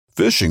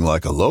Fishing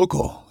like a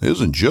local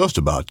isn't just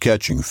about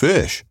catching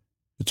fish.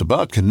 It's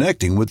about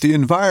connecting with the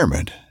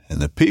environment and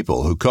the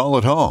people who call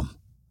it home.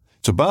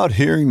 It's about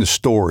hearing the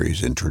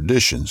stories and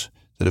traditions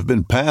that have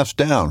been passed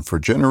down for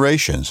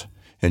generations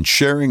and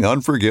sharing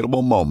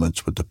unforgettable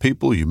moments with the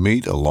people you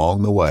meet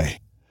along the way.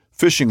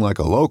 Fishing like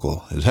a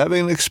local is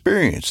having an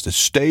experience that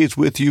stays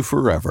with you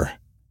forever.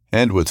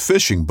 And with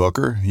Fishing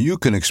Booker, you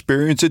can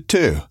experience it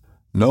too,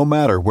 no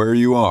matter where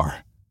you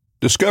are.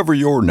 Discover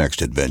your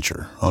next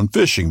adventure on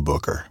Fishing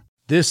Booker.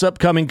 This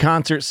upcoming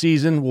concert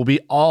season will be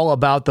all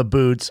about the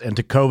boots, and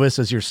Tecovas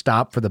is your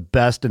stop for the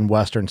best in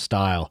Western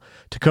style.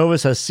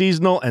 Tecovas has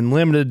seasonal and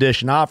limited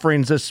edition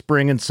offerings this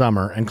spring and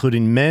summer,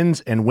 including men's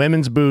and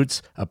women's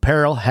boots,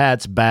 apparel,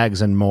 hats,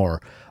 bags, and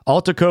more.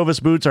 All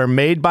Tecovas boots are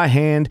made by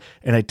hand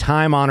in a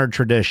time-honored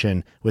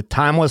tradition with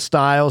timeless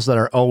styles that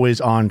are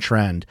always on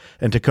trend.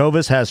 And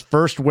Tecovas has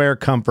first wear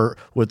comfort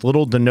with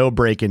little to no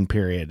break-in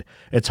period.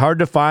 It's hard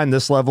to find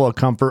this level of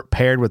comfort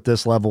paired with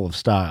this level of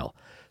style.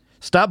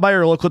 Stop by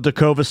your local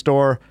Tecovas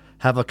store,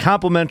 have a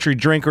complimentary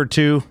drink or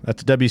two,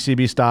 that's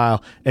WCB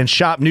style, and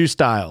shop new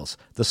styles.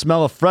 The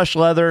smell of fresh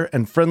leather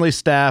and friendly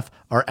staff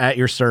are at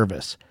your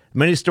service.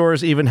 Many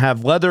stores even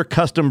have leather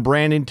custom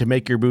branding to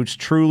make your boots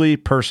truly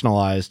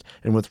personalized.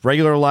 And with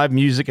regular live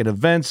music and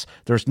events,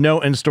 there's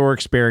no in-store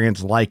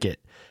experience like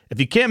it.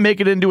 If you can't make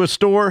it into a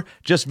store,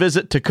 just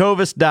visit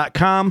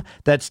tecovas.com.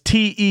 That's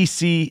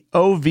TECOVAS.com.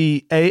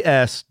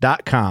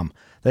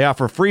 They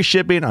offer free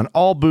shipping on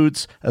all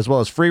boots, as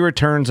well as free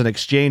returns and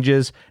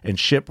exchanges, and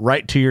ship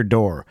right to your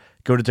door.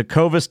 Go to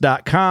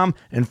tecovas.com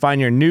and find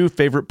your new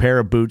favorite pair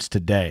of boots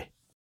today.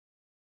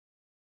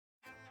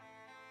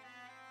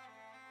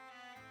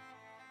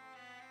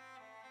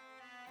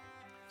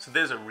 So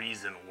there's a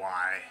reason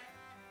why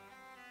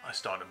I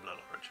started Blood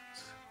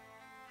Origins.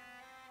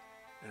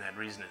 And that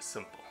reason is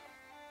simple.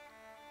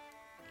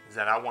 Is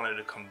that I wanted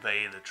to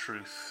convey the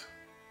truth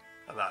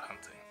about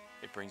hunting.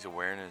 It brings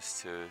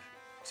awareness to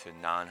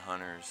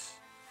non-hunters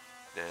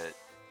that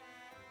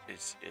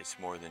it's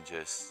more than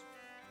just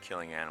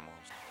killing animals.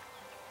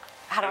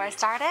 How do I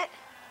start it?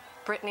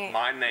 Brittany.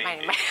 My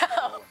name is...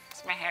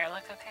 Does my hair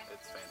look okay?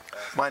 It's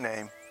fantastic. My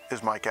name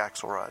is Mike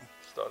Axelrod.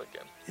 Start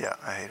again. Yeah,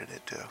 I hated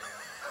it too.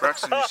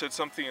 Braxton, you said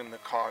something in the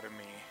car to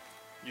me.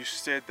 You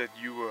said that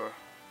you were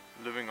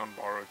living on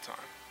borrowed time.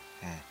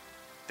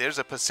 There's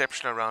a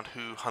perception around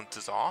who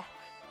hunters are,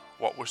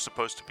 what we're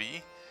supposed to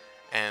be,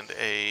 and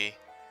a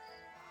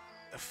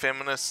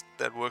feminist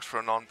that works for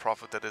a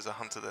non-profit that is a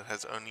hunter that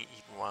has only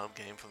eaten wild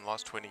game for the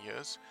last 20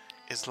 years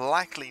is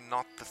likely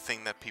not the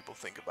thing that people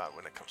think about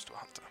when it comes to a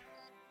hunter.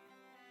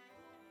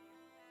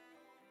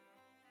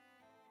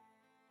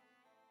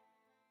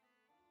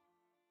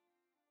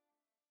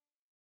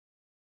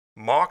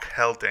 Mark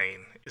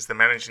Haldane is the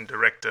managing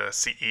director,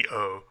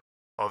 CEO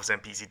of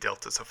Zambezi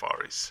Delta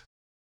Safaris.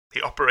 He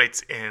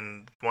operates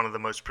in one of the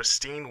most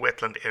pristine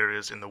wetland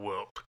areas in the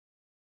world,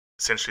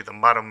 essentially the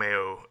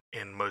Maromeo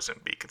in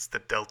Mozambique. It's the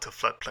delta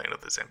floodplain of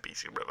the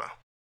Zambezi River.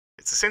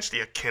 It's essentially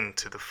akin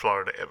to the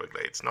Florida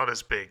Everglades, not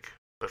as big,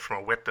 but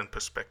from a wetland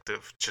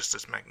perspective, just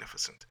as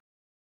magnificent.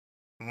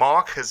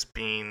 Mark has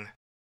been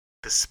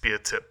the spear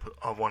tip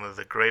of one of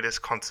the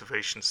greatest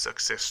conservation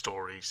success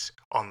stories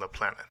on the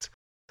planet.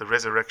 The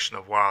resurrection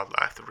of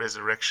wildlife, the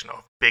resurrection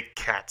of big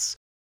cats,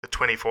 the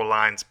 24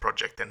 Lions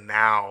Project, and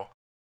now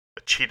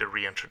a cheetah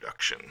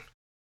reintroduction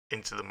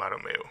into the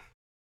Maromeo.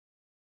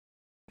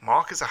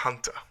 Mark is a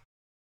hunter.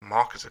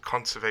 Mark is a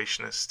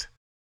conservationist.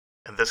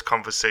 And this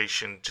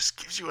conversation just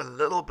gives you a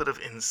little bit of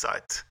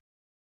insight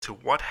to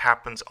what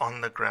happens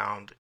on the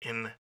ground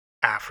in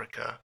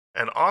Africa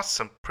and asks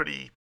some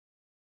pretty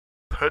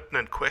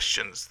pertinent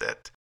questions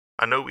that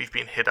I know we've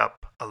been hit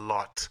up a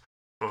lot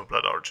from a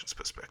Blood Origins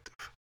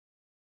perspective.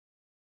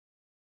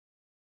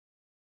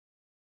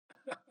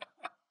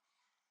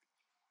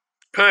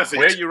 Perfect.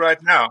 Where are you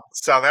right now?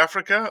 South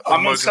Africa? Or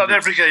I'm in South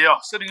Africa, yeah,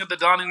 sitting at the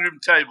dining room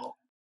table.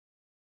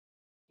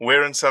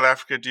 Where in South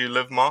Africa do you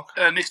live, Mark?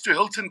 Next to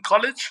Hilton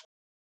College.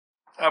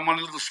 I'm on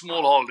a little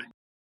small holding.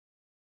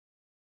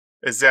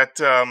 Is that,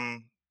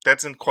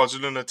 that's in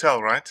KwaZulu-Natal,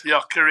 right?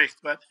 Yeah, correct,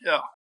 but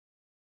yeah.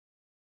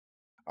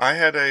 I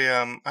had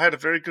a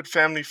very good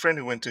family friend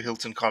who went to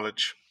Hilton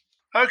College.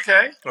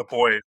 Okay. A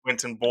boy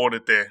went and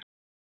boarded there.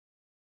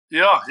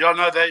 Yeah,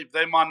 no,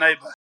 they're my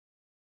neighbor.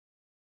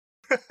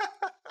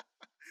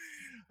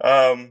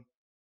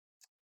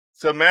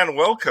 So man,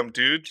 welcome,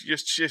 dude.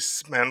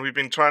 Just man, we've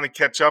been trying to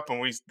catch up,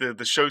 and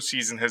the show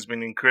season has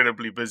been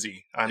incredibly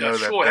busy. I know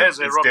that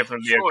it's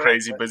definitely a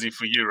crazy busy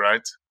for you,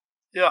 right?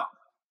 Yeah.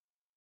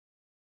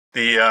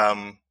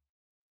 I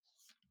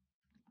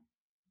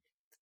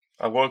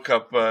woke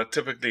up.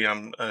 Typically,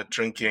 I'm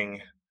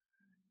drinking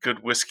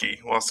good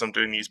whiskey whilst I'm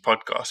doing these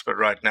podcasts, but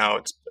right now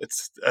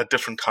it's a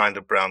different kind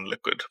of brown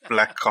liquid,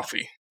 black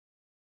coffee.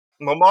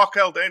 Well, Mark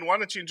Haldane, why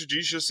don't you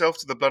introduce yourself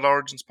to the Blood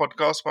Origins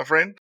podcast, my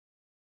friend?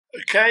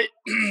 Okay.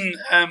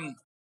 I'm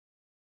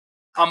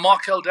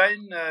Mark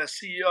Haldane,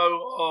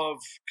 CEO of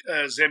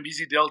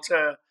Zambezi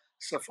Delta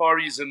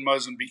Safaris in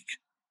Mozambique.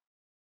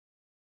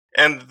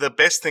 And the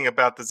best thing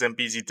about the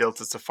Zambezi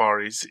Delta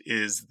safaris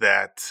is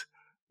that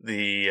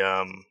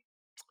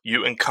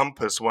you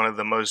encompass one of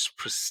the most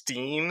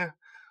pristine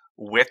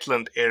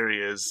wetland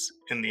areas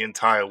in the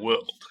entire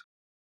world.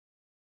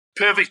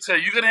 Perfect. So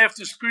you're going to have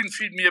to spoon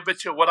feed me a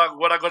bit here. What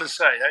I got to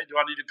say? Hey, do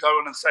I need to go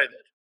on and say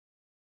that?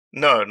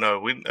 No.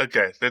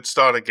 Okay, let's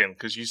start again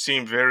because you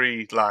seem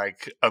very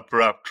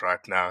abrupt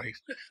right now.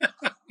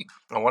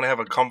 I want to have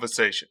a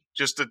conversation,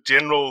 just a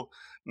general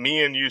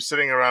me and you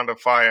sitting around a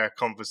fire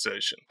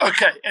conversation.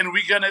 Okay, and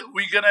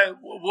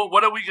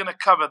what are we gonna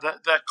cover?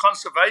 The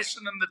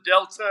conservation in the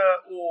Delta,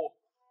 or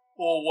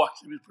what?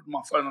 Let me put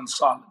my phone on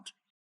silent.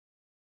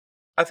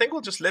 I think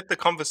we'll just let the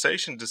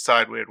conversation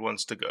decide where it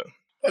wants to go.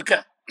 Okay,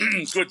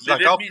 good.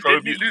 Let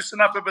me loosen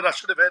up a bit. I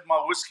should have had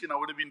my whiskey and I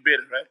would have been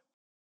better, right?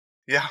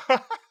 Yeah.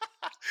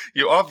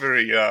 You are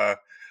very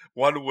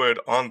one-word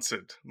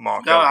answered,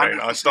 Mark. No,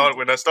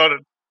 when I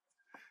started.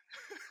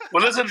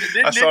 Well, listen,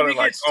 I started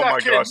like, oh my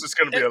gosh, it's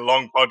going to be a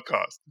long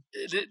podcast.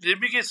 Let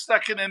me get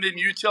stuck in, and then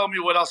you tell me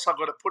what else I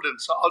got to put in.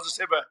 So I'll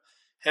just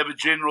have a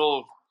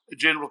general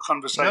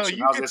conversation. No,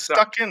 you get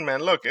stuck in,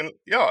 man. Look, and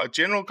a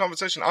general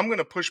conversation. I'm going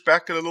to push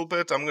back a little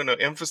bit. I'm going to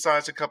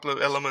emphasize a couple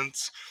of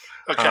elements.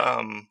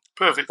 Okay,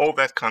 perfect. All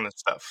that kind of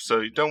stuff.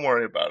 So don't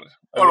worry about it.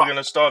 We're going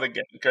to start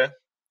again, okay?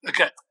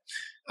 Okay.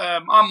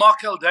 I'm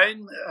Mark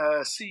Haldane,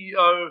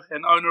 CEO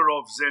and owner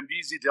of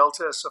Zambezi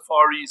Delta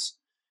Safaris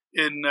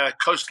in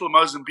coastal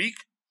Mozambique.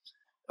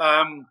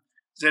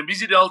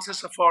 Zambezi Delta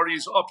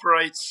Safaris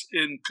operates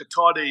in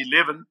Katada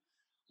 11,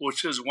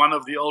 which is one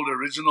of the old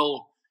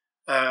original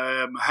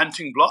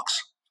hunting blocks.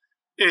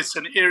 It's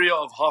an area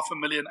of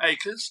 500,000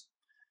 acres.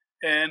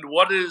 And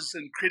what is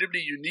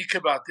incredibly unique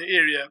about the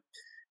area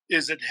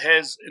is it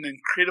has an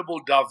incredible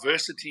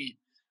diversity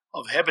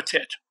of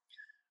habitat.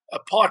 A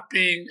part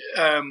being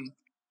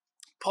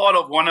part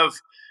of one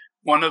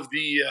of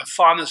the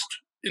finest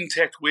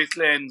intact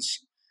wetlands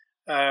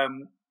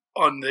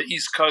on the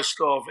east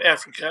coast of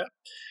Africa.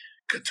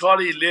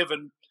 Katada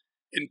 11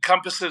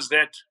 encompasses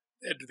that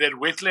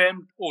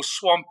wetland, or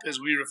swamp as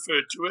we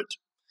refer to it.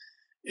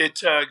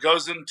 It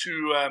goes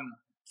into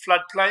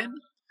floodplain,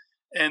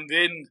 and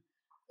then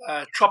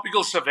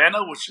tropical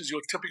savanna, which is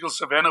your typical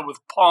savanna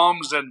with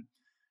palms and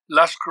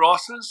lush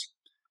grasses,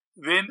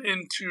 then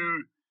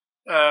into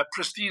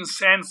pristine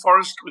sand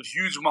forest with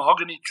huge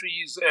mahogany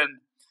trees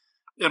and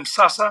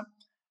msasa,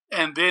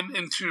 and then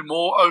into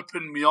more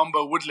open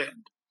miombo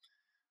woodland.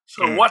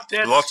 So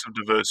lots of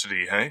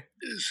diversity, hey?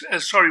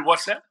 Sorry,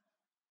 what's that?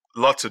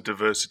 Lots of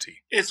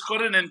diversity. It's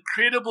got an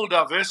incredible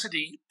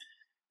diversity,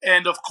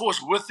 and of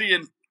course, with the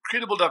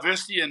incredible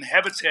diversity in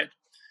habitat,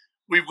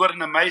 we've got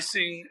an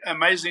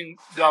amazing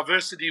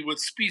diversity with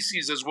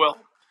species as well.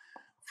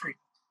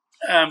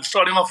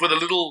 Starting off with a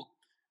little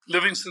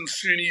Livingston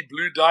Sunni,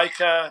 blue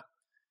duiker,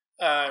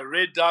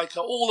 red duiker,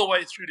 all the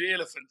way through to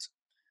elephant.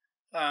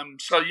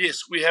 So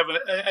yes, we have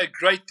a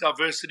great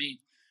diversity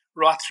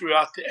right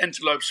throughout the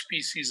antelope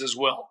species as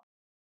well.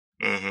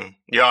 Mm-hmm.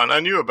 Yeah, and I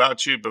knew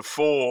about you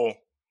before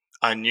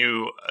I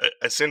knew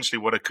essentially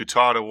what a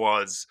Katada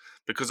was,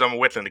 because I'm a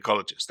wetland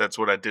ecologist. That's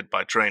what I did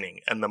by training.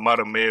 And the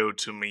Marumeo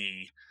to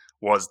me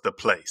was the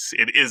place.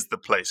 It is the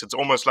place. It's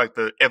almost like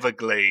the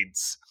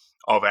Everglades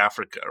of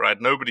Africa, right?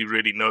 Nobody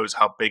really knows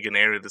how big an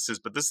area this is,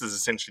 but this is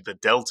essentially the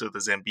delta of the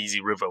Zambezi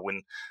River.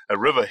 When a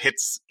river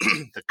hits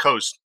the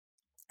coast,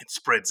 it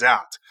spreads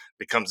out,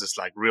 becomes this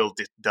like real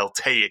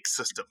deltaic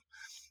system,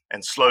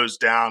 and slows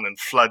down and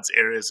floods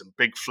areas and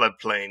big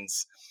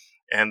floodplains.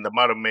 And the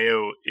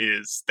Marumeo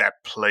is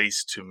that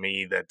place to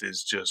me that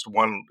is just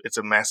it's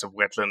a massive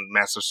wetland,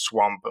 massive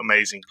swamp,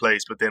 amazing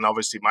place. But then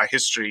obviously my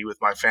history with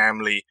my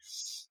family,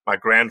 my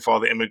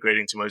grandfather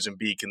immigrating to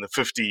Mozambique in the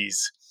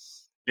 50s,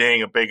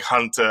 being a big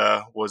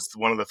hunter, was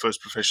one of the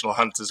first professional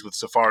hunters with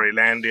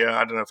Safarilandia.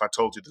 I don't know if I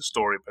told you the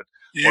story, but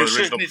one of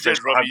the original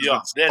professional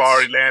hunters with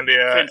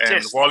Safarilandia,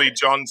 and Wally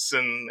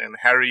Johnson and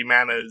Harry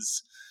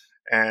Manners,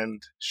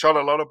 and shot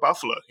a lot of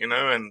buffalo,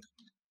 and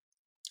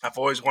I've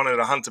always wanted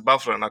to hunt a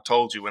buffalo. And I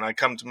told you, when I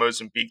come to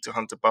Mozambique to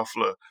hunt a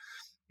buffalo,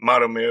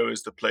 Marumeo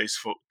is the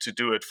place to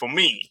do it for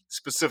me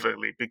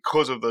specifically,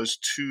 because of those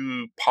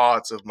two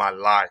parts of my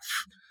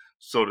life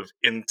sort of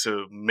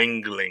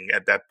intermingling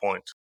at that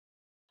point.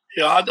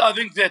 Yeah, I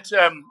think that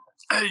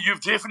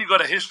you've definitely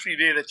got a history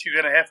there that you're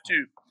going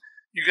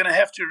to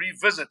have to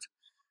revisit.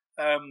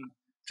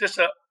 Just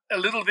a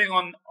little thing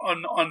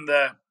on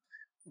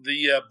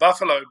the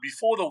buffalo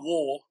before the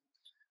war,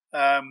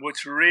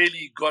 which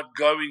really got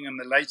going in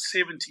the late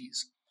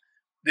 70s.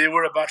 There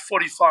were about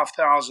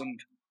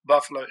 45,000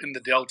 buffalo in the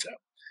Delta,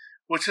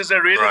 which is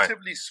a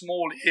relatively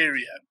small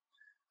area,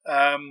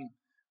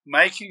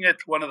 making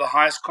it one of the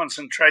highest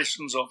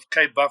concentrations of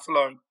Cape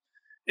buffalo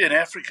in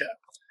Africa.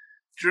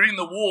 During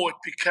the war, it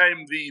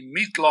became the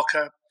meat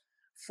locker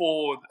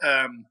for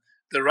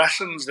the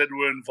Russians that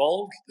were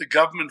involved, the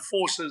government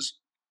forces,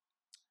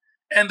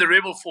 and the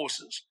rebel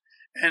forces.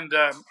 And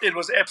it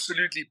was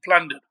absolutely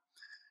plundered.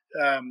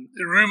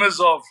 Rumors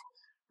of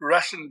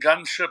Russian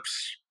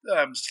gunships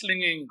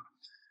slinging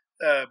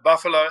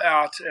buffalo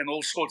out and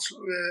all sorts.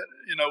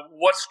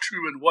 What's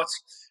true and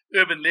what's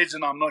urban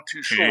legend, I'm not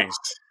too sure. Jeez.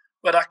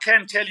 But I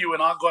can tell you,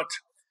 when I got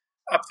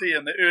up there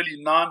in the early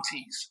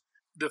 90s,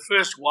 the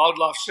first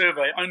wildlife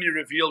survey only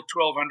revealed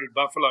 1,200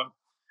 buffalo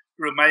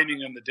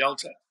remaining in the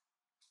Delta.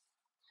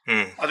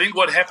 I think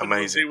what happened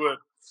was there were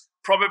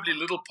probably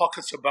little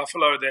pockets of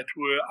buffalo that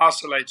were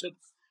isolated,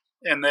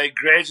 and they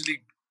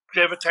gradually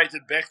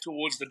gravitated back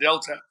towards the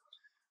Delta.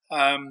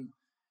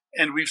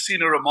 And we've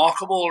seen a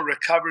remarkable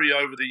recovery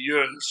over the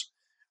years.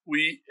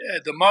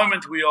 At the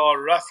moment, we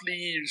are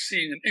roughly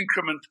seeing an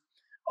increment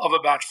of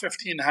about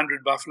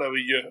 1,500 buffalo a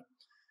year.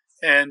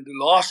 And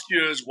last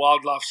year's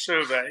wildlife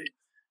survey,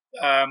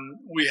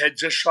 we had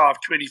just shy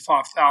of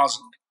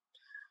 25,000.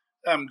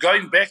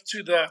 Going back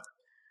to the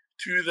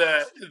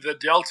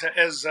Delta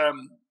as a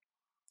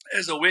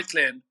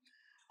wetland,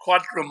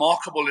 quite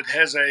remarkable. It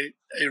has a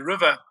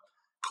river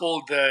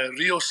called the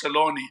Rio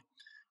Saloni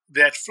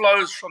that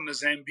flows from the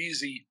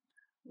Zambezi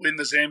when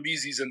the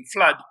Zambezi is in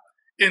flood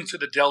into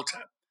the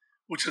Delta,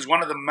 which is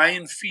one of the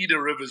main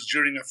feeder rivers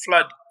during a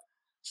flood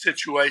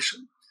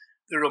situation.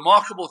 The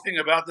remarkable thing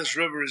about this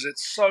river is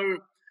it's so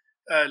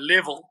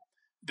level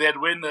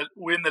that when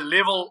the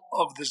level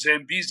of the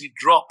Zambezi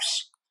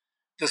drops,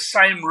 the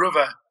same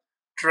river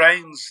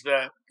drains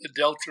the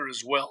Delta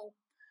as well.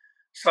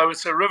 So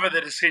it's a river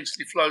that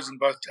essentially flows in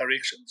both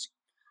directions.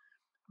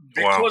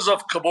 Because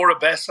of Cabora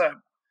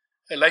Bassa,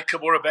 Lake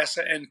Cabora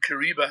Bassa and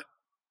Kariba,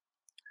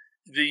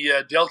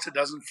 the Delta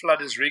doesn't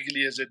flood as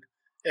regularly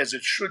as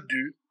it should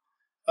do.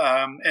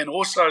 And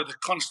also the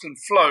constant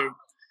flow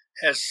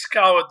has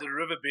scoured the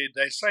riverbed,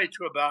 they say,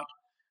 to about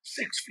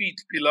 6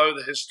 feet below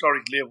the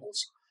historic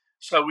levels.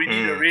 So we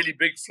need a really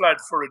big flood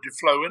for it to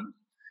flow in.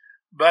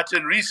 But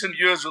in recent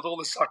years, with all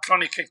the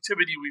cyclonic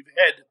activity we've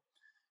had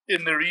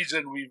in the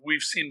region,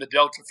 we've seen the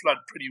Delta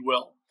flood pretty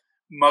well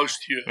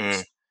most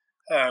years.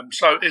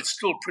 So it's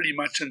still pretty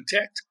much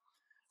intact.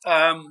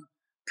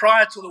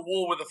 Prior to the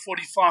war with the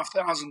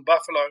 45,000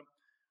 buffalo,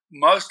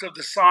 most of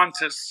the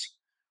scientists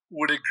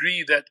would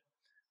agree that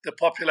the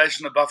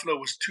population of buffalo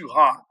was too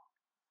high.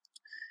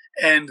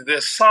 And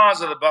the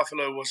size of the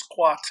buffalo was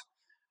quite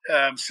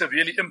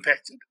severely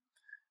impacted.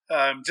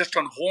 Just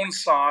on horn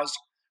size,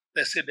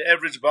 they said the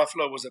average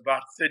buffalo was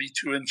about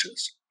 32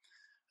 inches.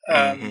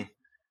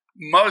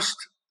 Most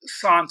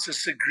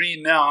scientists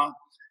agree now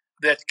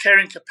that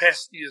carrying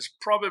capacity is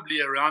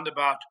probably around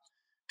about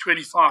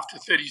 25 to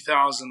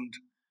 30,000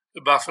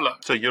 buffalo.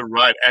 So you're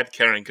right at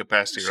carrying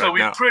capacity right now. So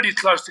we're pretty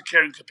close to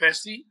carrying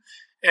capacity.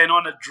 And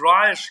on a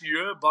dryish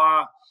year,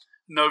 by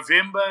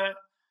November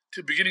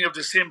to beginning of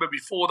December,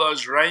 before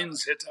those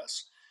rains hit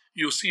us,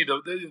 you'll see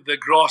the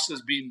grass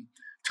has been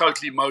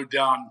totally mowed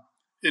down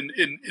in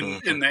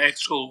the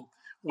actual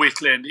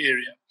wetland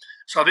area.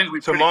 So I think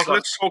we're pretty Mark, close.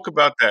 let's talk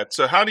about that.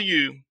 So how do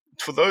you,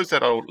 for those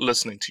that are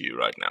listening to you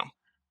right now,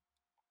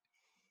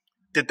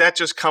 did that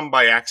just come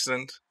by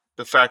accident?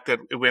 The fact that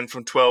it went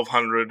from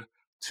 1,200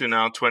 to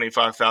now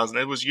 25,000.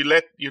 It was you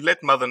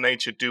let Mother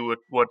Nature do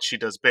what she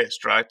does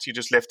best, right? You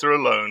just left her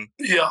alone.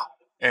 Yeah.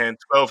 And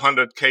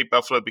 1,200 Cape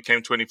Buffalo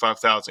became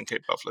 25,000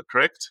 Cape Buffalo,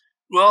 correct?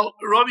 Well,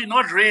 Robbie,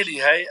 not really,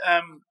 hey.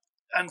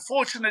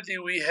 Unfortunately,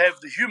 we have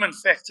the human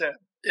factor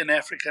in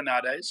Africa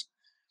nowadays.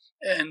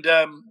 And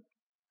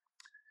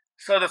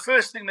so the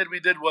first thing that we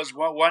did was,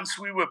 once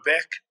we were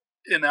back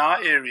in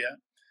our area,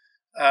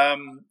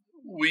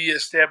 we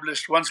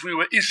established, once we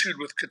were issued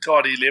with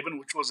Qatada 11,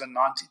 which was in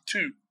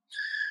 92,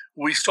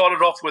 we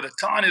started off with a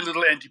tiny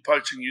little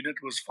anti-poaching unit.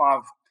 It was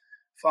five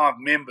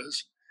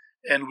members,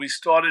 and we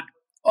started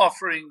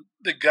offering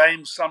the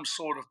game some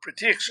sort of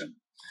protection.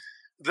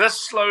 This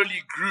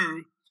slowly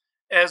grew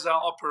as our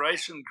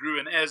operation grew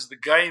and as the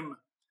game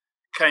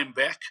came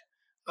back.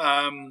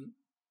 So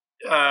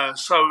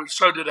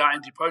did our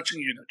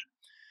anti-poaching unit.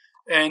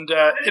 And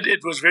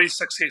it was very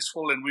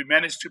successful, and we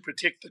managed to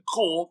protect the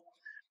core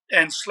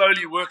and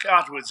slowly work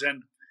outwards.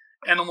 And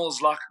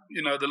animals like,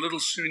 the little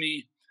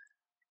Sunni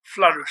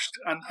flourished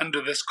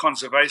under this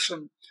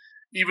conservation.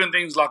 Even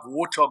things like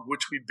warthog,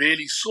 which we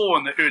barely saw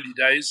in the early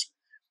days,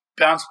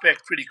 bounced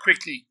back pretty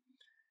quickly.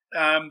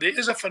 There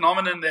is a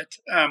phenomenon that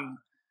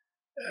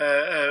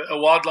a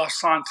wildlife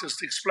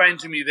scientist explained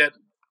to me, that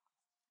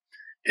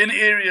in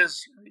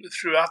areas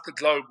throughout the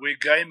globe where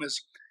game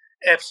is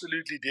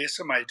absolutely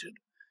decimated,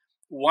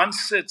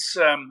 once it's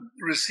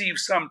received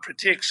some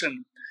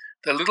protection,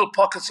 the little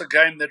pockets of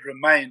game that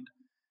remain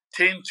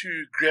tend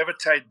to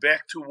gravitate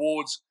back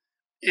towards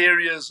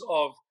areas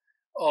of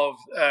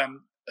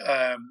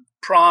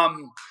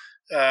prime,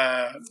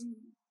 where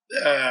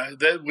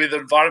the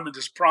environment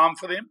is prime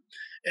for them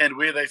and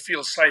where they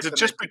feel safe. Is it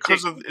just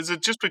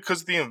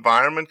because of the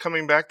environment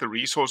coming back, the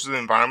resources of the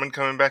environment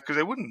coming back? Because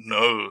they wouldn't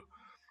know.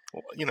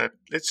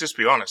 Let's just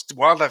be honest.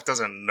 Wildlife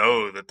doesn't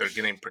know that they're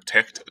getting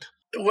protected.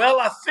 Well,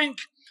 I think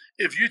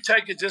if you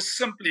take it just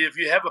simply, if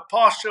you have a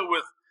pasture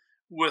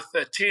with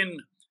 10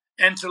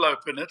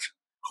 antelope in it,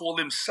 call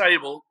them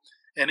sable,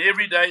 and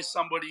every day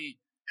somebody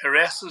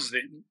harasses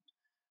them,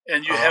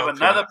 and you have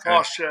another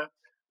pasture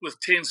with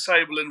 10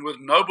 sable and with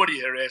nobody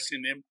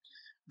harassing them,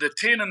 the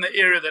 10 in the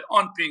area that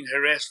aren't being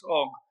harassed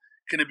are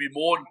going to be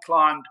more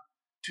inclined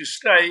to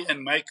stay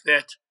and make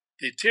that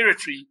their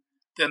territory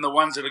than the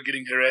ones that are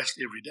getting harassed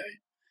every day.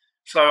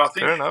 So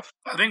Fair enough.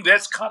 I think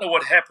that's kind of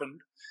what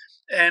happened.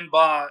 And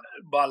by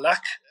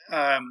luck,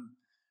 our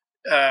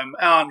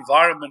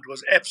environment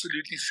was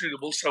absolutely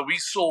suitable. So we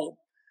saw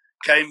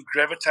game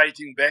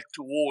gravitating back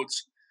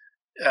towards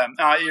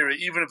our area,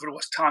 even if it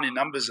was tiny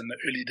numbers in the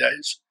early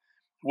days,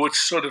 which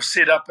sort of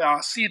set up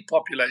our seed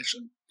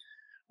population,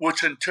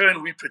 which in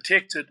turn we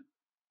protected,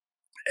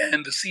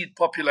 and the seed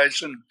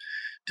population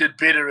did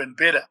better and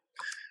better.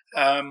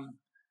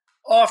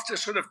 After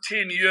sort of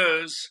 10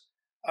 years,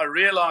 I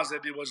realized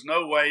that there was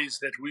no ways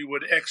that we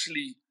would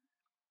actually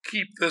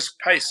keep this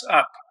pace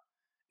up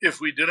if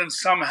we didn't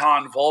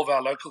somehow involve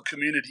our local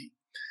community,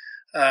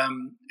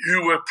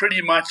 who were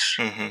pretty much,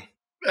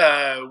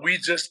 we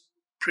just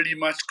pretty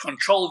much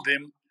controlled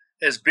them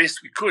as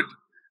best we could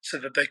so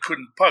that they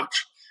couldn't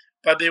poach.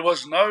 But there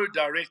was no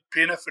direct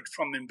benefit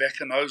from them back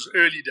in those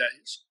early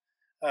days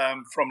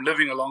from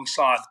living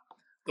alongside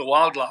the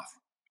wildlife.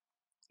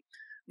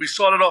 We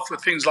started off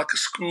with things like a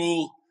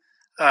school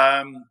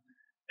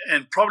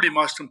and probably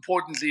most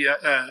importantly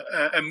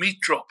a meat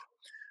drop,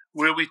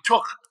 where we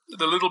took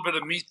the little bit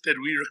of meat that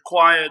we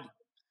required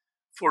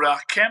for our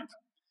camp,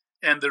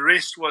 and the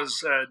rest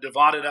was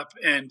divided up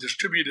and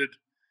distributed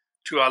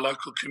to our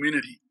local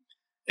community.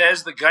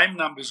 As the game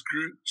numbers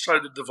grew, so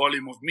did the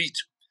volume of meat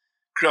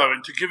grow.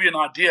 And to give you an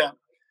idea,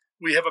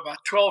 we have about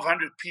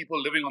 1,200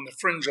 people living on the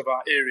fringe of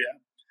our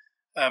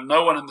area.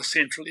 No one in the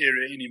central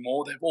area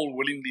anymore. They've all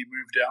willingly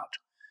moved out.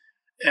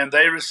 And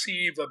they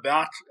receive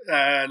about,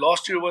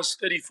 last year was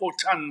 34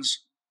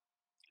 tons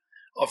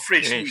of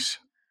fresh meat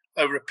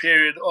over a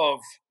period of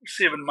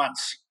 7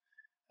 months.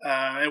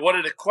 And what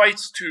it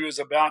equates to is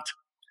about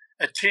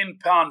a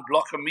 10-pound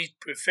block of meat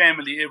per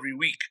family every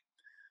week.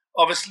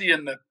 Obviously,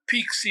 in the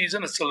peak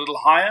season, it's a little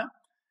higher,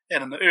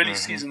 and in the early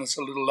season, it's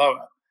a little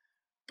lower.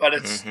 But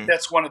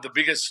that's one of the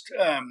biggest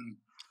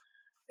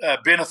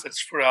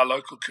benefits for our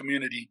local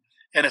community.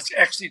 And it's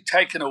actually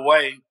taken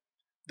away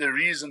the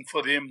reason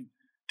for them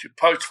to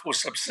poach for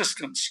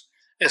subsistence,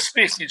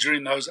 especially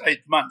during those 8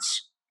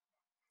 months.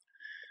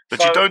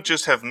 But you don't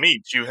just have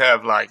meat. You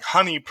have like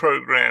honey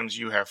programs,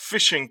 you have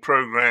fishing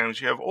programs,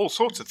 you have all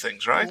sorts of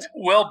things, right?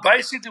 Well,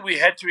 basically, we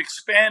had to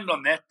expand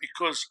on that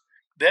because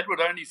that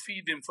would only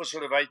feed them for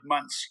sort of 8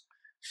 months.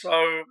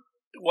 So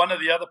one of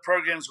the other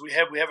programs we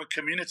have a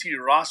community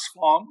rice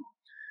farm,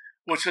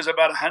 which is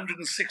about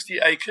 160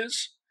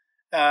 acres,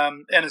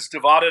 and it's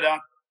divided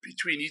out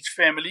between each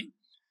family.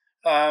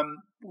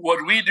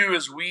 What we do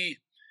is we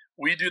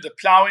do the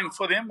plowing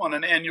for them on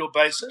an annual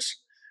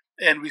basis,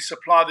 and we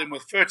supply them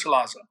with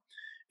fertilizer.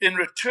 In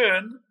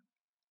return,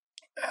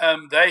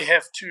 they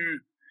have to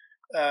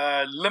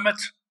limit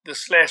the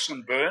slash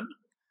and burn.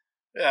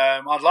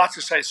 I'd like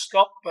to say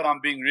stop, but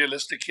I'm being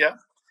realistic here.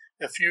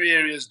 A few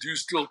areas do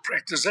still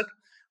practice it,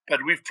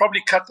 but we've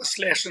probably cut the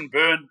slash and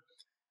burn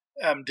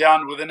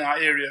down within our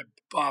area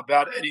by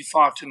about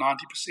 85 to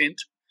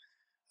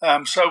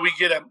 90%. So we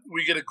get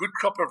a good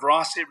crop of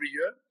rice every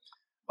year.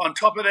 On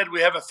top of that,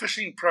 we have a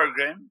fishing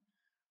program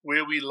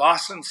where we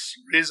license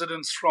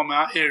residents from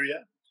our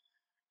area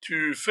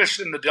to fish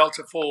in the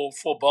Delta for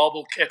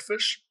barbel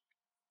catfish.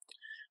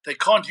 They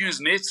can't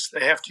use nets,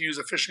 they have to use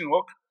a fishing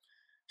hook.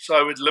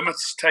 So it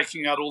limits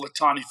taking out all the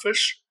tiny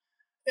fish.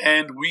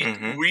 And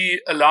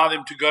we allow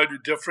them to go to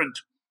different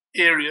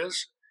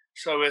areas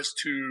so as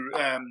to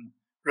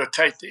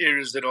rotate the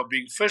areas that are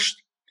being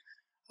fished.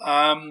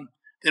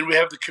 Then we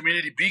have the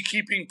community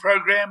beekeeping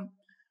program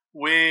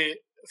where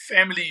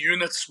family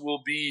units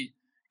will be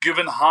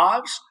given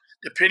hives.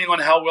 Depending on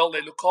how well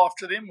they look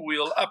after them,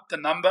 we'll up the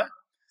number.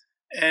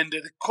 And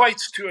it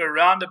equates to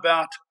around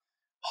about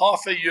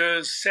half a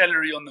year's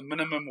salary on the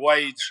minimum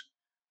wage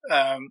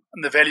and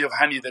the value of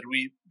honey that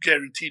we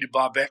guarantee to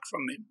buy back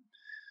from them.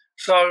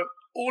 So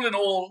all in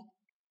all,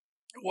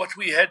 what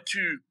we had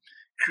to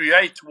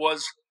create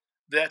was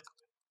that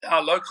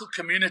our local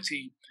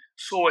community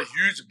saw a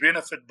huge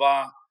benefit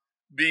by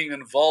being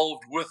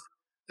involved with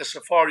the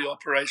safari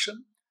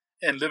operation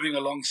and living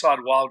alongside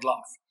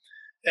wildlife.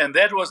 And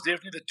that was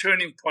definitely the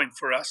turning point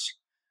for us.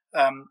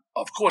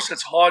 Of course,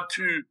 it's hard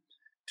to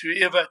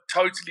ever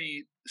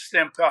totally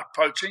stamp out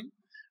poaching,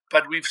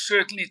 but we've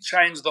certainly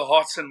changed the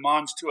hearts and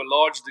minds to a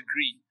large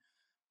degree.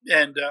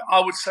 And I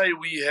would say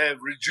we have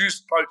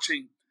reduced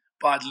poaching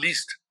by at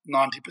least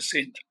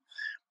 90%.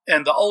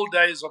 And the old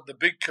days of the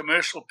big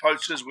commercial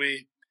poachers where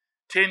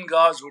 10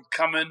 guys would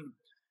come in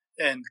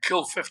and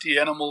kill 50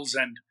 animals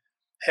and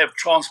have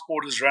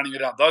transporters running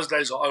it out, those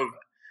days are over.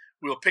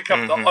 We'll pick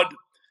up the odd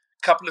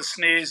couple of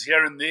snares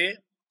here and there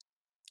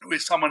where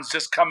someone's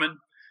just come in,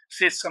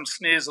 set some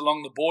snares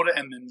along the border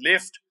and then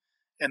left,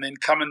 and then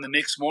come in the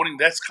next morning.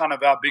 That's kind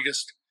of our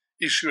biggest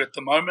issue at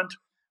the moment.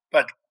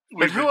 But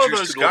who are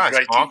those guys,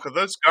 Mark?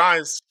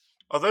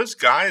 Are those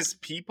guys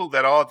people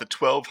that are the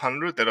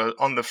 1,200 that are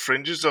on the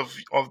fringes of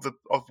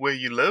where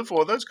you live,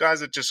 or are those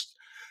guys that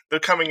they're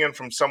coming in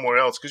from somewhere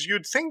else? Because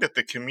you'd think that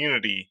the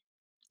community,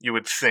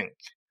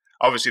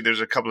 obviously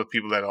there's a couple of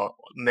people that are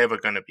never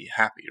going to be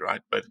happy,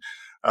 right? But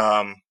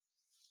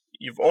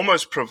you've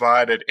almost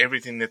provided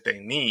everything that they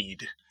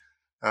need.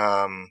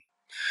 And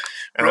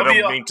Robbie,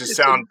 I don't mean to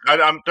sound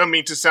don't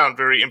mean to sound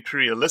very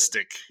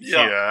imperialistic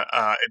here.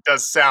 It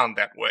does sound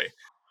that way.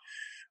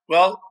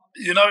 Well,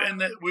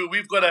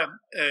 we've got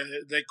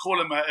they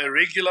call him a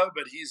regular,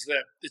 but he's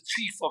the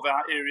chief of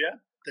our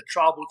area, the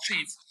tribal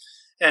chief.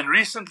 And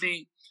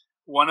recently,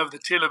 one of the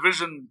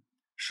television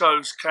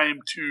shows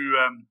came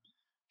to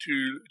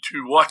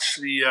watch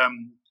the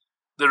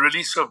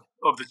release of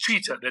the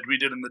cheetah that we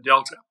did in the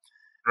Delta.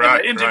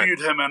 Right, and they interviewed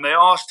him, and they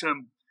asked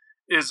him,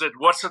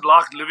 what's it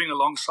like living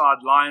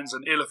alongside lions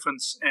and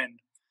elephants and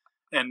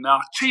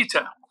now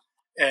cheetah?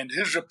 And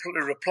his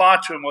reply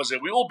to him was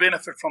that we all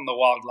benefit from the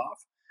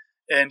wildlife.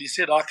 And he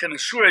said, I can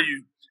assure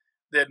you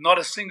that not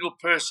a single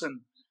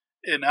person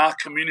in our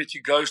community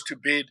goes to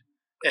bed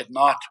at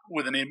night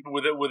with an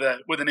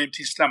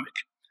empty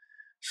stomach.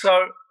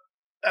 So,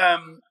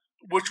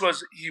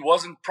 he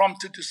wasn't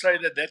prompted to say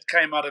that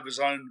came out of his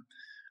own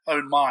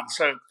mind.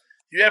 So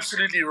you're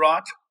absolutely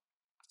right.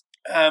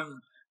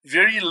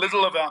 Very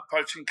little of our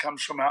poaching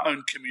comes from our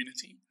own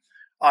community.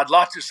 I'd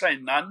like to say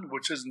none,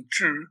 which isn't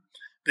true.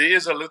 There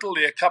is a little.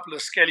 There are a couple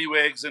of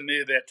scallywags in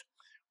there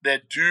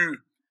that do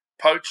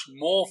poach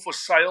more for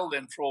sale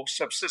than for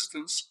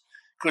subsistence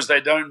because they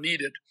don't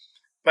need it.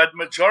 But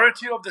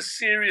majority of the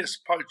serious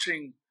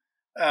poaching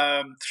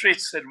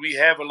threats that we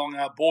have along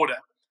our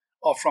border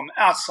are from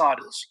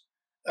outsiders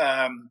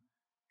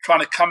trying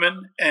to come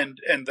in, and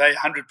they're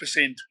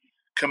 100%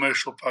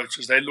 commercial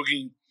poachers. They're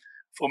looking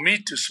for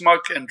meat to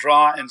smoke and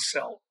dry and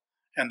sell,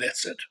 and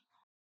that's it.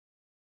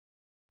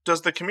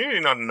 Does the community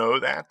not know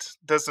that?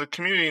 Does the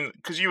community,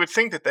 because you would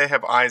think that they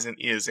have eyes and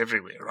ears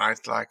everywhere,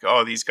 right? Like,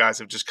 oh, these guys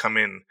have just come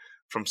in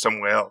from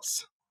somewhere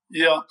else.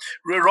 Yeah.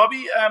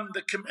 Robbie,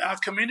 our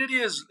community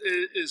is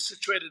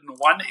situated in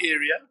one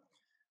area,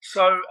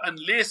 so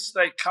unless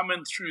they come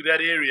in through that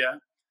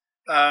area,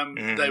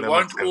 they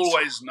won't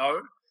always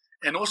know.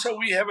 And also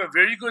we have a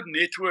very good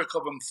network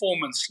of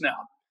informants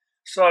now.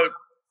 So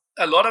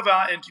a lot of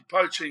our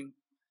anti-poaching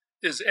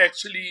is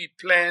actually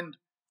planned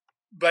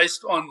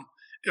based on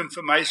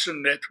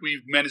information that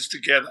we've managed to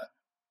gather.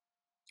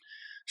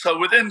 So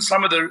within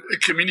some of the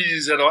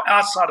communities that are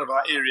outside of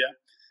our area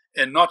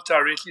and not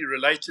directly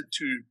related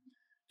to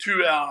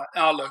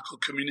our local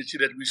community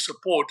that we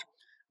support,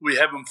 we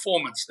have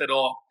informants that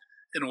are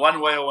in one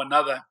way or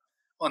another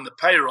on the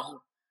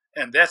payroll,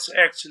 and that's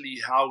actually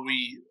how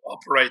we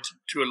operate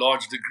to a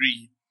large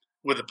degree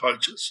with the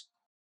poachers.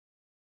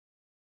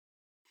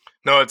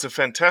 No, it's a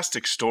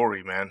fantastic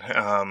story, man.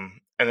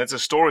 And it's a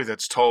story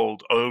that's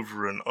told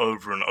over and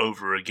over and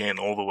over again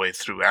all the way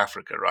through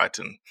Africa, right?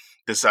 And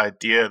this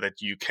idea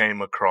that you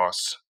came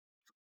across,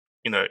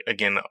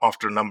 again,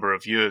 after a number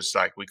of years,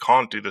 like, we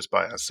can't do this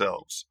by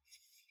ourselves.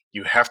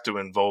 You have to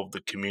involve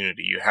the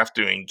community. You have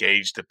to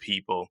engage the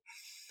people.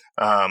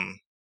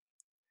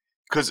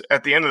 Because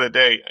at the end of the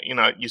day,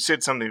 you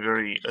said something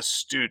very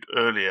astute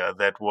earlier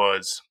that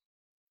was,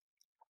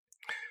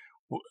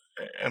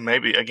 and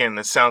maybe, again,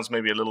 this sounds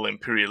maybe a little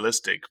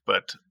imperialistic,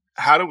 but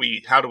I'll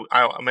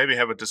maybe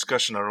have a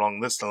discussion along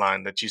this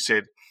line that you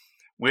said,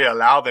 we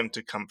allow them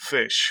to come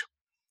fish,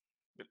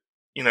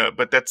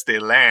 but that's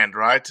their land,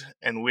 right?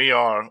 And we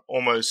are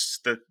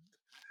almost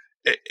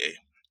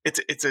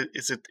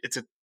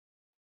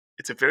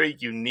it's a very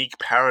unique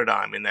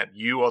paradigm in that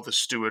you are the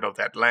steward of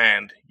that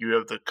land. You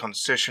are the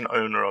concession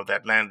owner of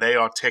that land. They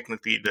are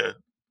technically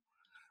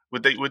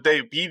would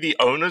they be the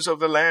owners of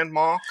the land,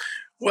 Mark?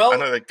 Well, I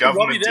know the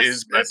government Robbie,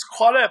 is, but that's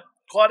quite a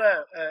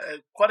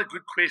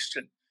good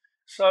question.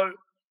 So,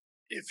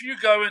 if you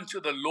go into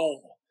the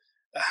law,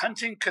 a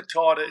hunting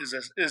katada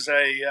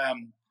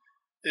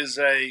is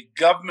a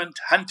government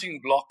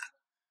hunting block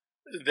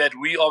that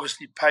we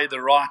obviously pay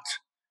the right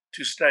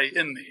to stay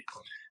in there.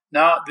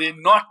 Now, they're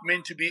not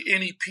meant to be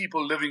any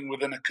people living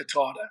within a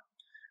katada,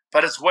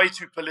 but it's way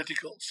too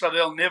political, so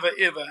they'll never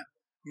ever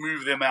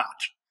move them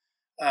out.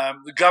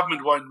 The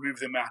government won't move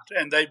them out,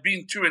 and they've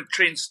been too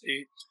entrenched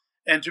there.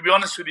 And to be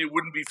honest with you, it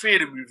wouldn't be fair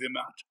to move them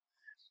out.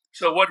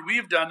 So what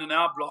we've done in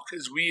our block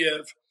is we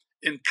have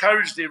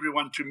encouraged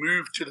everyone to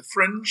move to the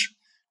fringe,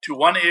 to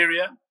one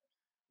area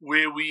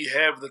where we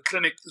have the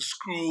clinic, the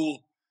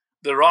school,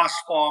 the rice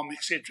farm,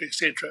 etc.,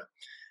 etc.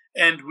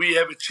 And we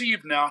have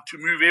achieved now to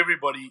move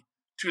everybody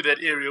to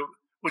that area,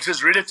 which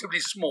is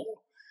relatively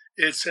small.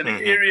 It's an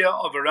area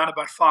of around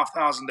about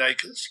 5,000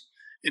 acres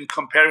in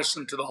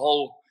comparison to the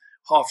whole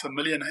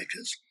 500,000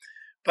 acres.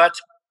 But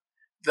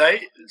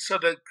so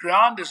the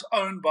ground is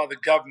owned by the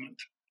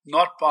government,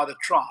 not by the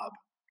tribe.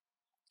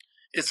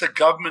 It's a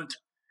government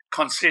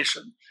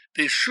concession.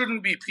 There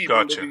shouldn't be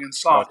people living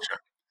inside it.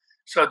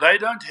 So they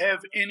don't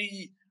have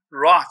any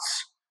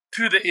rights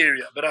to the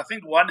area. But I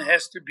think one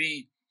has to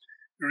be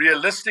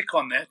realistic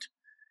on that.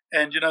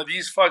 And,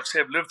 these folks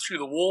have lived through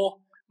the war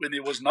when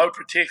there was no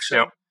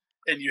protection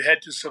and you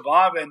had to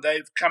survive, and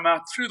they've come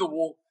out through the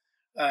war.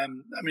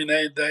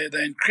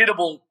 They're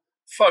incredible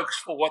folks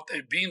for what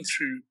they've been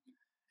through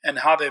and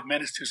how they've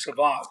managed to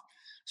survive.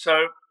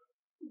 So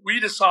we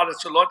decided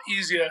it's a lot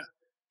easier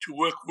to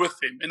work with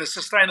them in a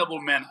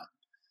sustainable manner.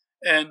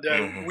 And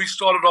we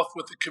started off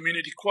with a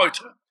community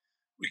quota.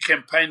 We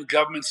campaigned,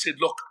 government said,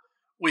 look,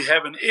 we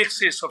have an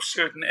excess of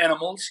certain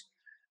animals.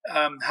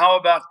 How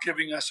about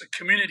giving us a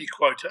community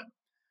quota,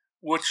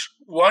 which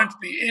won't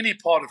be any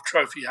part of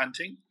trophy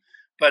hunting?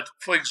 But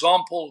for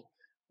example,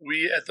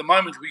 at the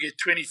moment we get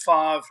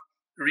 25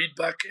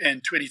 reedbuck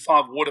and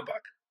 25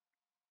 waterbuck.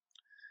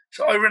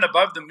 So over and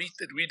above the meat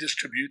that we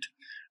distribute,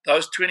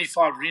 those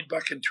 25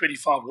 reedbuck and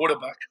 25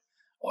 waterbuck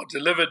are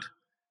delivered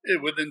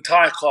with the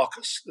entire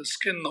carcass, the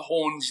skin, the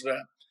horns,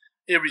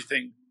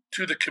 everything,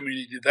 to the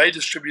community. They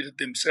distribute it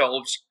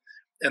themselves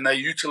and they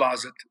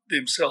utilize it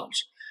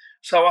themselves.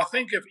 So I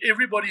think if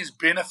everybody's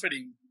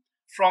benefiting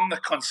from the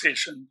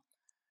concession,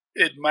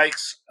 it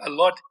makes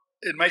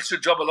the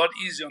job a lot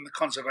easier on the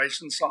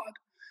conservation side.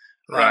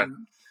 Right.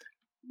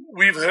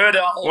 We've heard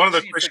our old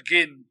chief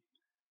again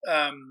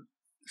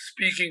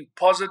speaking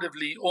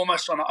positively,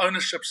 almost on the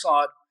ownership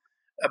side,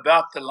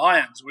 about the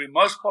lions, where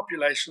most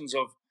populations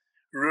of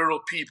rural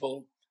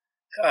people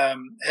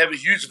have a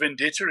huge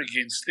vendetta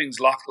against things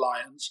like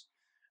lions.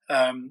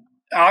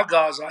 Our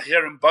guys, I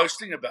hear them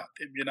boasting about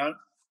them,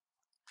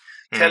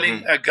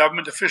 telling a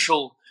government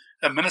official,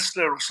 a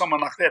minister or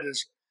someone like that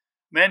is,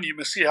 man, you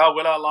must see how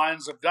well our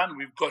lions have done.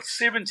 We've got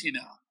 70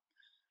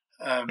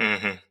 now.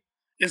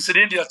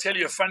 Incidentally, I'll tell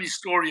you a funny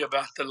story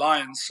about the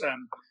lions.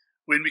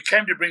 When we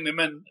came to bring them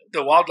in,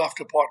 the wildlife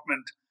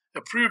department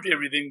approved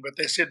everything, but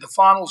they said the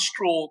final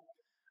straw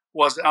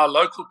was our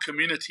local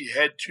community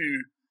had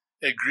to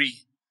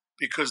agree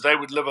because they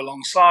would live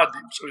alongside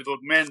them. So we thought,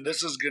 man,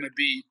 this is going to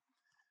be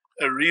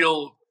a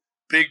real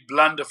big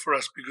blunder for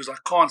us because I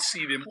can't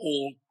see them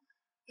all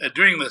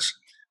doing this.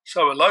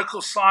 So a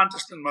local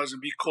scientist in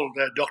Mozambique called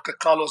Dr.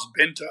 Carlos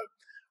Bento,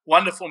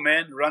 wonderful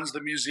man, runs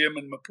the museum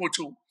in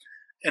Maputo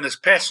and is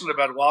passionate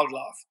about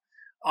wildlife.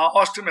 I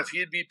asked him if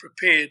he'd be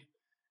prepared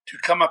to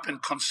come up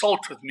and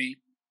consult with me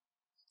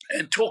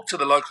and talk to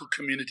the local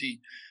community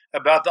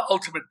about the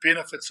ultimate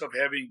benefits of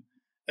having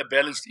a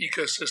balanced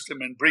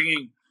ecosystem and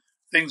bringing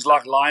things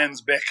like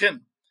lions back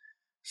in.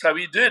 So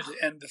he did,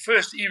 and the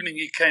first evening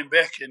he came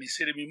back and he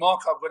said to me,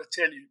 Mark, I've got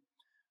to tell you,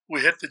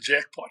 we hit the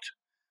jackpot.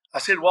 I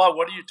said, why?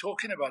 What are you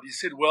talking about? He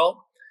said,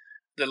 well,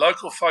 the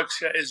local folks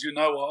here, as you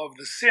know, are of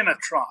the Sena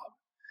tribe.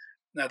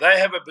 Now, they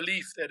have a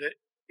belief that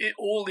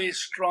all their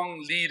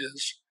strong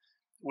leaders,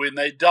 when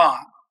they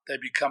die, they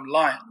become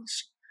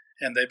lions,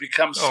 and they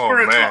become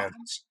spirit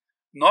lions.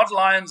 Not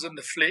lions in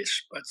the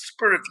flesh, but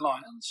spirit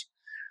lions.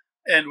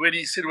 And when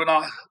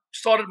I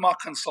started my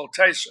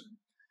consultation,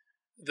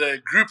 the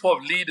group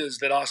of leaders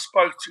that I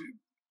spoke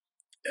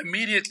to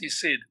immediately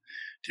said,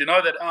 do you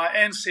know that our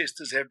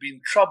ancestors have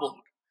been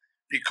troubled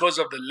because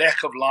of the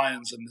lack of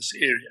lions in this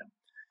area?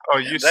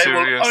 Are you serious? They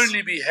will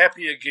only be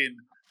happy again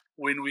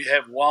when we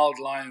have wild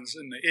lions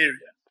in the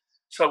area.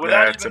 So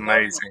without even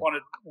knowing upon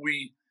it,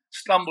 we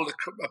stumbled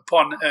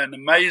upon an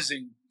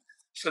amazing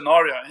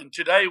scenario. And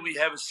today we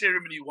have a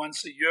ceremony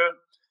once a year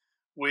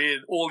where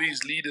all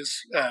these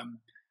leaders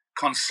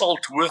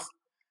consult with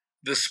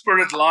the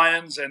spirit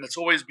lions, and it's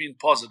always been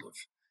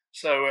positive.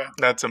 So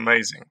that's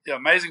amazing. Yeah,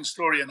 amazing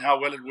story and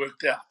how well it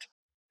worked out.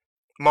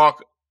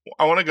 Mark,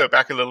 I want to go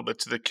back a little bit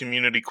to the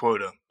community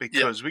quota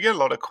because we get a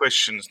lot of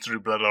questions through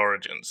Blood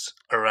Origins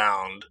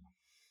around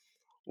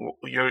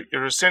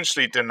you're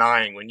essentially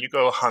denying, when you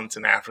go hunt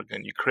in Africa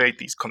and you create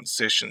these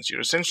concessions,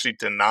 you're essentially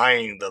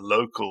denying the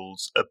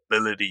locals'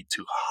 ability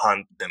to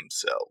hunt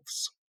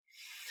themselves.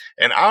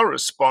 And our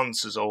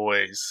response is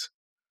always,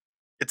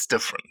 it's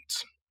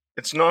different.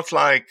 It's not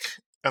like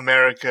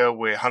America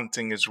where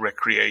hunting is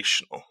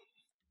recreational.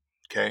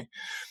 Okay?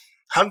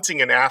 Hunting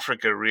in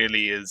Africa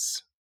really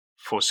is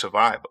for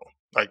survival.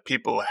 Like,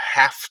 people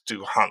have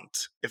to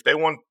hunt. If they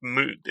want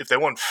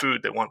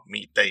food, they want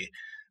meat, they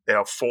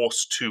are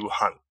forced to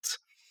hunt.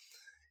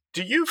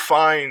 Do you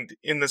find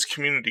in this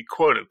community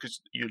quota,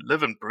 because you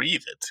live and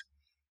breathe it,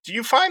 do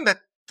you find that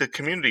the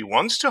community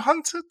wants to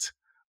hunt it,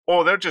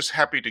 or they're just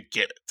happy to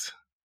get it?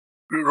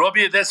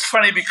 Robbie, that's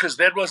funny because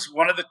that was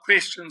one of the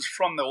questions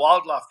from the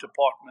wildlife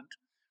department.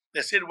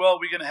 They said, well,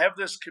 we're going to have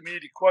this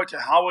community quota.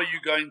 How are you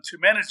going to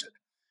manage it?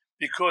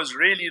 Because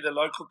really the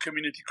local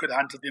community could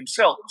hunt it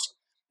themselves,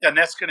 and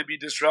that's going to be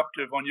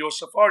disruptive on your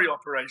safari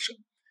operation.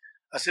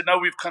 I said, no,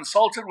 we've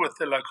consulted with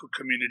the local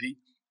community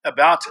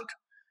about it,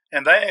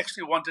 and they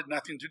actually wanted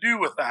nothing to do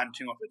with the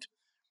hunting of it.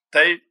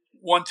 They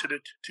wanted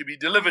it to be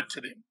delivered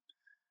to them,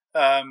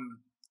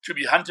 to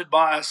be hunted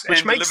by us.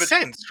 Which makes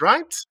sense,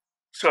 right?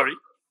 Sorry?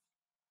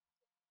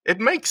 It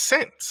makes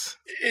sense.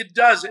 It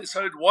does.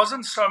 So it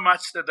wasn't so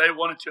much that they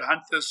wanted to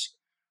hunt this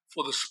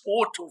for the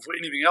sport or for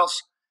anything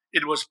else.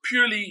 It was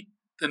purely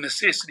the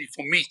necessity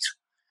for meat,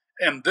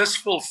 and this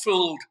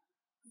fulfilled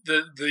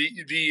the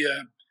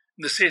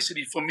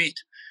necessity for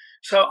meat.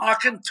 So I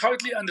can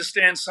totally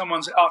understand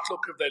someone's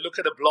outlook if they look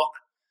at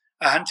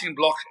a hunting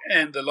block,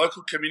 and the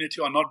local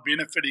community are not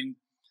benefiting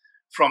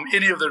from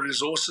any of the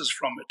resources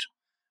from it.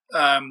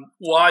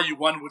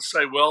 One would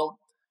say, well,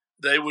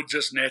 they would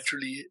just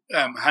naturally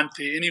hunt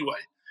there anyway.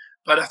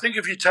 But I think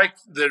if you take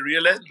the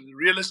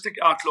realistic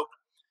outlook,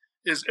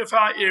 is if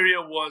our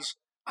area was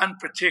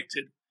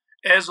unprotected,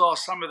 as are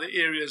some of the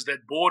areas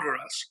that border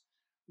us,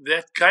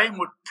 that game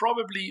would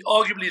probably,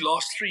 arguably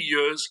last 3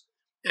 years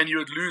and you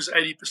would lose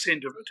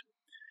 80% of it.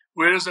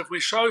 Whereas if we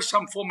show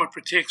some form of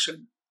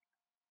protection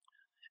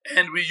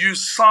and we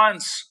use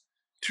science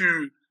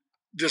to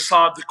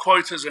decide the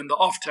quotas and the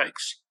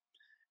offtakes,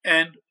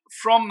 and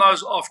from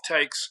those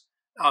offtakes,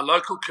 our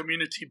local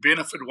community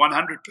benefit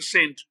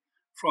 100%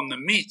 from the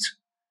meat,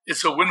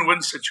 it's a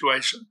win-win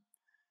situation.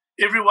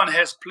 Everyone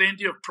has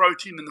plenty of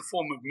protein in the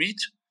form of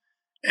meat,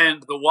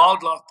 and the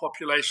wildlife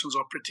populations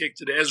are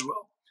protected as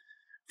well.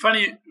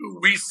 Funny,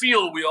 we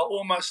feel we are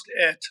almost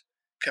at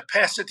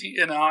capacity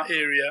in our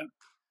area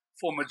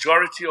for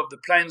majority of the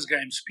plains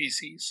game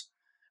species.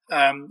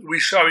 We're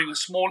showing a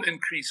small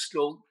increase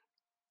still,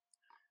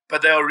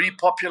 but they are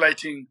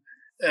repopulating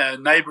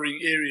neighboring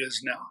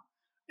areas now.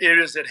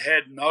 Areas that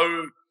had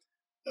no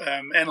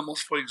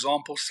animals, for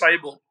example,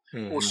 sable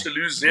or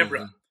Selous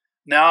zebra.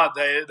 Now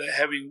they're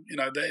having,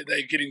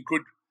 they're getting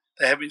good.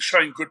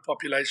 Showing good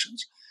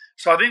populations.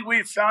 So I think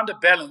we've found a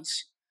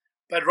balance.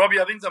 But Robbie,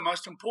 I think the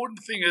most important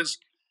thing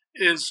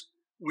is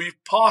we've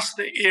passed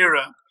the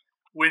era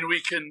when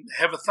we can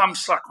have a thumb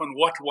suck on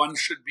what one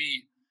should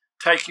be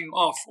taking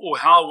off or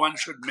how one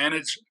should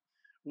manage it.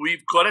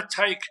 We've got to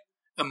take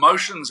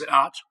emotions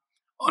out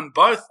on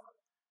both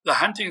the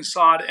hunting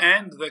side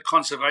and the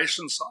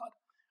conservation side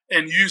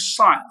and use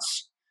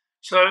science.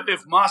 So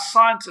if my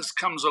scientist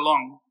comes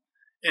along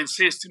and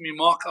says to me,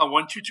 Mark, I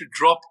want you to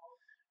drop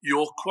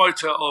your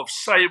quota of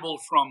sable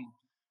from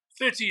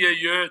 30 a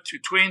year to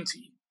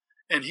 20,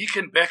 and he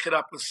can back it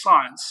up with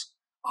science,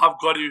 I've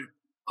got to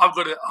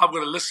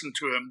listen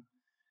to him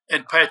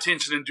and pay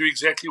attention and do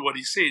exactly what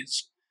he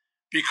says,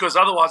 because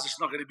otherwise it's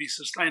not going to be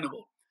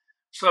sustainable.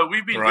 So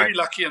we've been very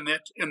lucky in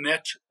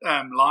that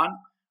line.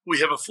 We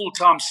have a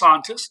full-time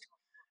scientist,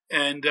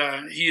 and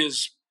he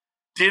is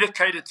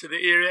dedicated to the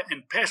area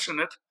and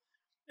passionate.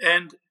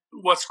 And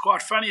what's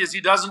quite funny is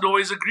he doesn't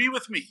always agree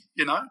with me.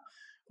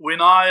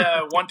 When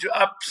I want to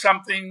up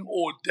something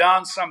or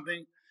down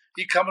something,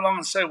 he come along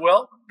and say,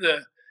 well,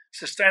 the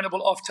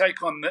sustainable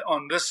offtake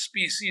on this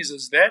species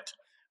is that,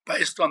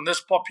 based on this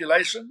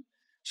population,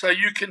 so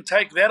you can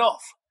take that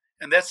off.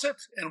 And that's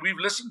it. And we've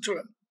listened to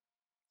him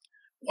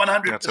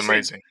 100%. That's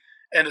amazing.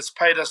 And it's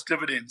paid us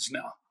dividends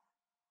now.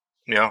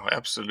 Yeah,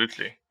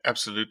 absolutely.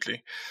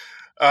 Absolutely.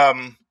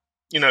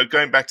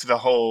 Going back to the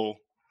whole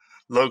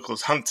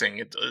locals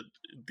hunting,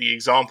 the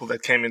example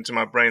that came into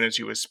my brain as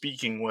you were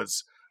speaking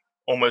was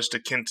almost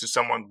akin to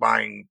someone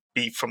buying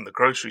beef from the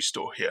grocery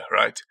store here,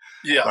 right?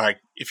 Yeah. Like,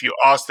 if you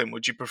ask them,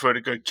 would you prefer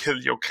to go kill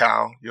your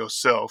cow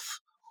yourself,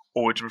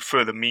 or would you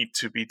prefer the meat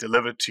to be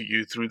delivered to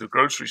you through the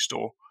grocery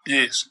store?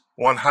 Yes.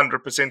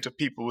 100% of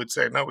people would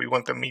say, no, we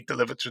want the meat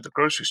delivered through the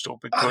grocery store.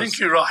 Because I think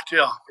you're right,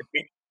 yeah.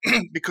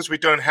 Because we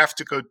don't have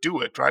to go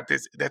do it, right?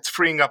 That's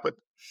freeing up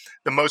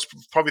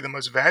probably the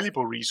most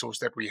valuable resource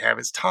that we have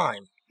is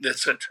time.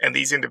 That's it. And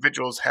these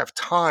individuals have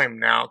time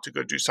now to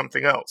go do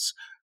something else.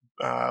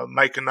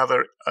 Make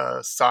another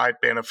side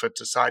benefit,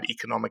 a side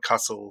economic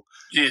hustle.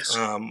 Yes.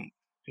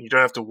 You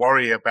don't have to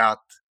worry about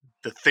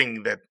the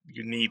thing that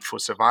you need for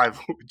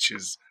survival, which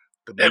is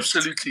the meat.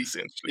 Absolutely.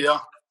 Essentially. Yeah.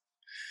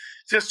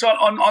 Just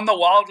on the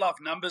wildlife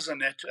numbers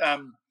and that,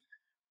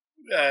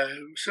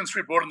 since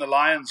we brought in the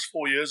lions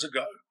 4 years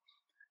ago,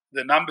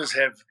 the numbers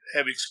have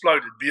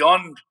exploded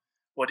beyond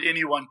what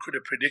anyone could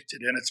have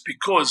predicted. And it's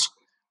because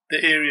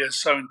the area is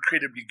so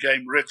incredibly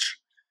game rich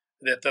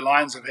that the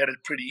lions have had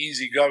it pretty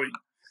easy going.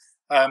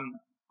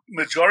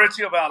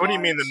 Majority of our What do you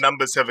mean the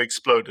numbers have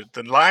exploded?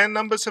 The lion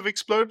numbers have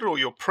exploded, or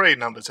your prey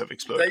numbers have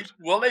exploded?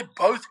 They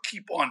both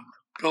keep on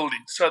building.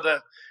 So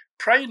the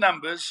prey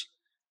numbers,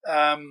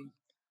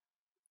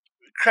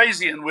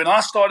 crazy. And when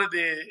I started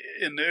there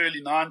in the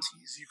early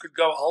 90s, you could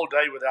go a whole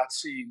day without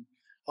seeing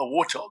a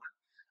warthog.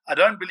 I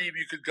don't believe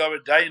you could go a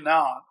day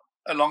now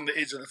along the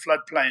edge of the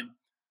floodplain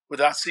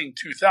without seeing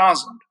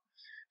 2,000.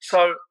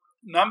 So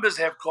numbers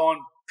have gone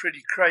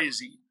pretty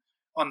crazy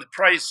on the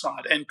prey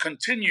side and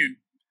continue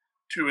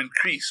to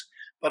increase.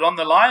 But on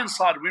the lion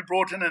side, we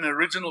brought in an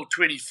original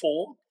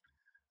 24.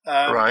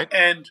 Right.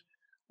 And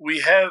we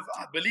have,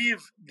 I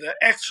believe, the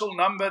actual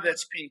number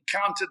that's being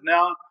counted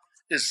now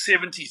is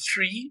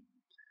 73.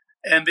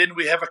 And then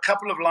we have a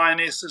couple of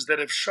lionesses that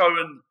have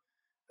shown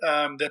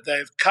that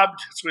they've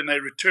cubbed. It's when they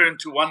return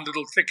to one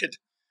little thicket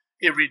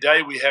every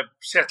day. We have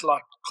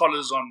satellite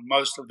collars on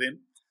most of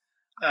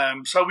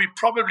them. So we're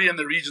probably in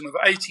the region of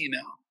 80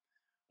 now,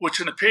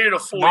 which in a period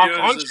of 4 years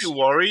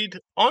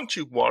Aren't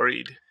you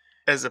worried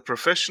as a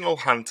professional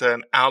hunter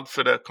and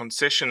outfitter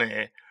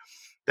concessionaire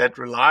that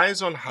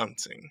relies on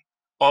hunting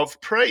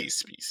of prey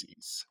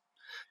species,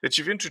 that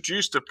you've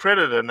introduced a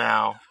predator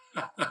now,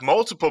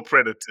 multiple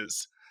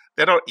predators,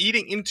 that are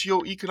eating into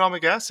your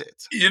economic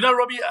assets?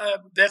 Robbie,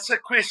 that's a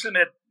question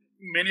that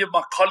many of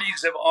my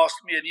colleagues have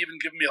asked me and even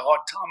given me a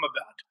hard time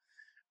about.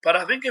 But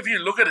I think if you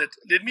look at it,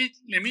 let me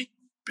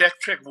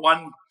backtrack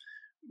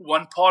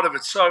one part of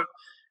it. So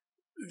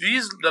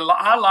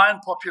our lion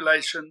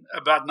population,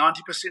 about 90%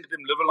 of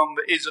them live along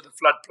the edge of the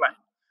floodplain,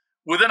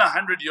 within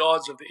 100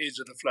 yards of the edge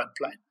of the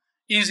floodplain.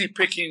 Easy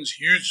pickings,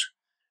 huge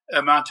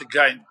amount of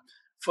game.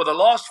 For the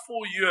last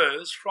 4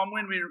 years, from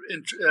when we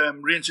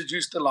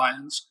reintroduced the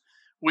lions,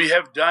 we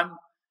have done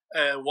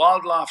a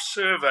wildlife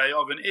survey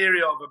of an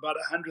area of about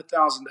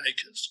 100,000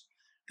 acres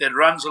that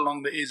runs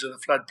along the edge of the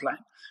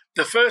floodplain.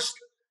 The first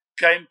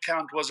game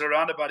count was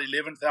around about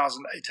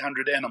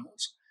 11,800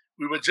 animals.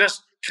 We were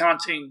just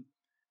counting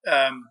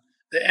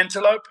the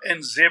antelope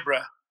and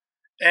zebra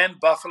and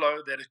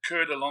buffalo that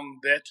occurred along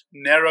that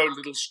narrow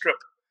little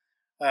strip.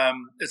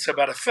 It's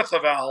about a fifth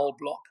of our whole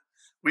block.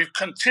 We've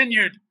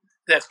continued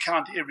that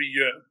count every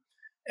year,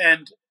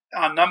 and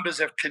our numbers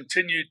have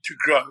continued to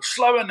grow.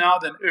 Slower now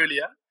than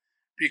earlier,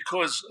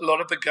 because a lot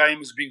of the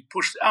game is being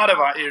pushed out of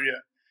our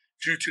area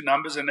due to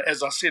numbers, and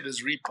as I said,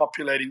 is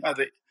repopulating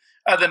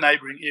other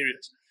neighboring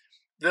areas.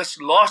 This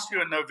last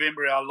year in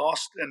November, our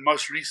last and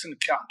most recent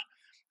count,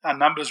 our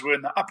numbers were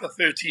in the upper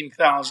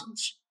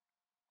 13,000s.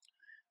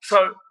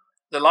 So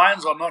the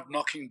lions are not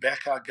knocking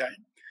back our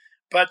game.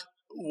 But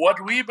what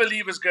we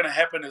believe is going to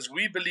happen is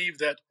we believe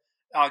that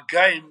our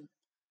game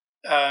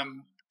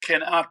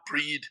can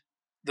outbreed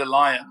the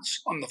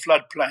lions on the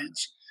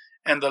floodplains.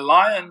 And the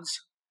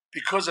lions,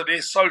 because of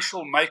their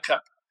social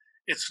makeup,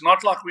 it's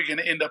not like we're going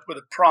to end up with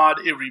a pride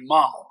every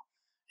mile.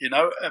 You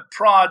know, a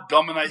pride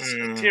dominates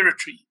a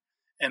territory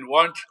and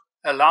won't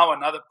allow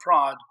another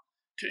pride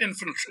to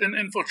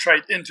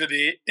infiltrate into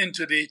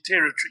their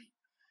territory.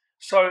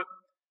 So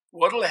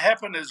what will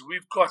happen is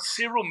we've got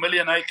several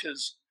million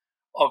acres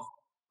of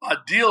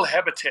ideal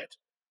habitat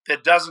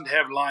that doesn't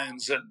have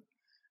lions in.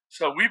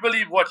 So we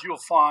believe what you'll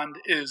find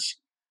is,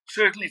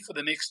 certainly for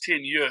the next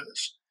 10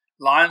 years,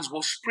 lions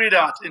will spread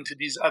out into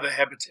these other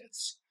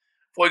habitats.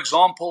 For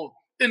example,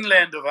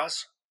 inland of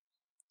us,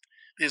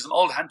 there's an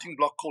old hunting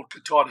block called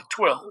Katada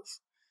 12.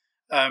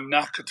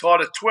 Now,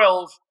 Katada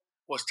 12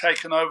 was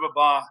taken over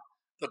by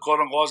the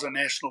Gorongosa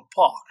National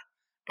Park,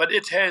 but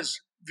it has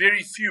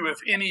very few, if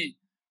any,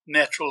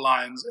 natural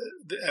lions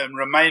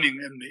remaining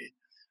in there.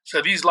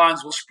 So these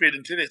lions will spread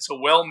into there. It's a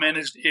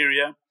well-managed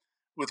area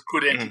with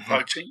good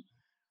anti-poaching.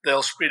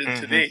 They'll spread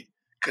into there.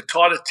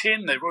 Katada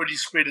 10, they've already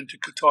spread into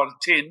Katada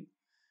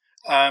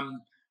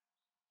 10.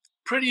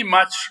 Pretty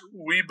much,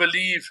 we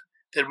believe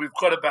that we've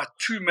got about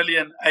 2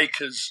 million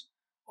acres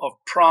of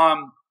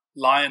prime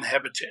lion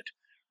habitat.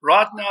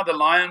 Right now, the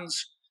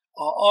lions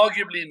are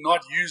arguably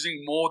not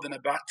using more than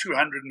about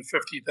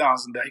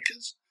 250,000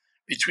 acres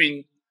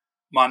between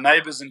my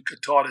neighbors in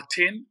Katada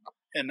 10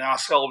 and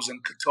ourselves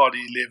in Katada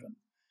 11.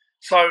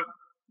 So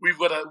we've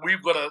got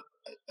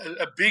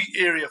a big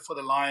area for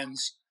the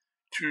lions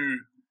to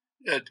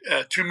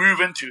move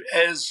into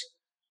as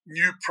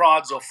new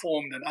prides are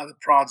formed and other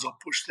prides are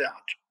pushed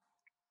out.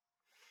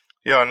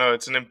 Yeah, no,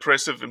 it's an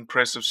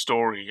impressive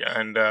story.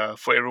 And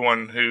for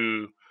everyone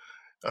who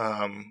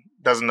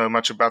doesn't know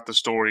much about the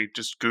story,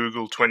 just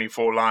Google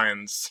 24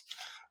 Lions.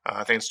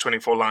 I think it's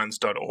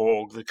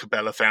 24lions.org, the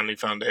Cabela Family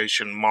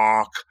Foundation,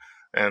 Mark,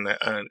 and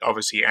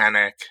obviously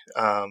Anak,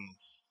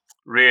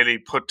 really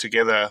put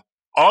together,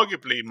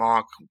 arguably,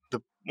 Mark,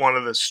 one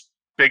of the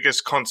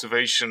biggest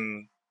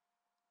conservation,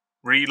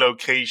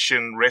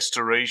 relocation,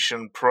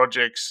 restoration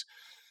projects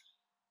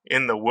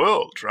in the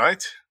world,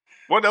 right?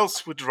 What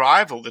else would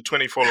rival the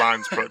 24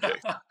 Lions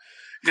project?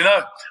 You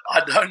know,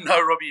 I don't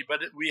know, Robbie, but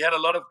we had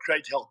a lot of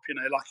great help. You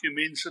know, like you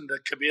mentioned, the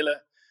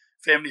Cabela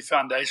Family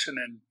Foundation,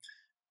 and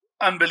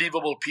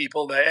unbelievable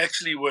people. They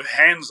actually were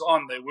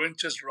hands-on. They weren't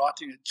just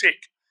writing a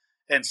check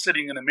and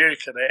sitting in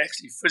America. They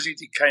actually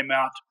physically came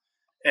out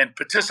and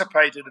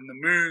participated in the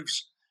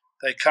moves.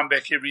 They come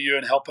back every year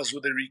and help us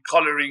with the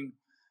recollaring.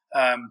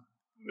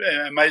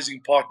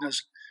 Amazing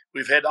partners.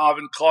 We've had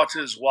Ivan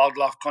Carter's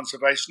Wildlife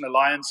Conservation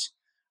Alliance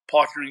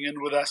partnering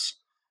in with us.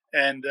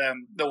 And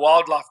the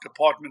wildlife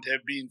department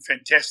have been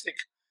fantastic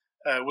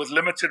with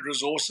limited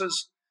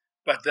resources,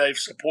 but they've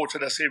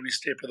supported us every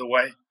step of the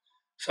way.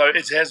 So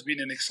it has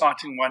been an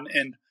exciting one.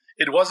 And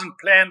it wasn't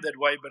planned that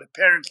way, but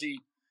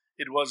apparently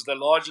it was the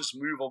largest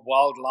move of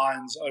wild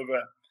lions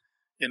over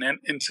an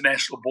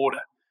international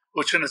border,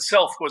 which in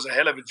itself was a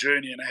hell of a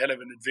journey and a hell of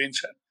an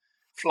adventure.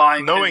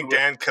 Knowing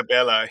Dan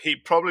Cabela, he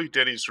probably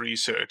did his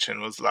research and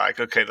was like,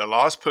 okay, the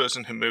last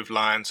person who moved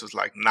lions was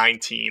like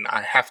 19.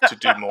 I have to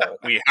do more.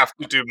 We have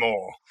to do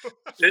more.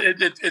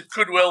 It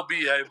could well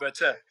be, but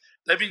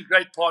they've been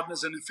great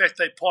partners. And in fact,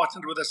 they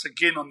partnered with us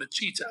again on the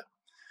cheetah.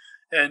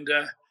 And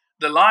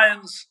the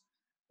lions,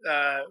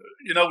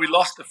 we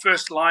lost the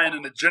first lion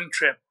in a gin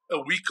trap a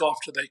week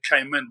after they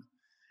came in.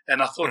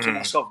 And I thought to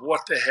myself,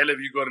 what the hell have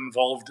you got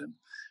involved in?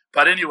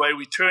 But anyway,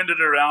 we turned it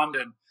around,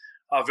 and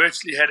I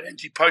virtually had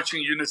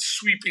anti-poaching units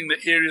sweeping the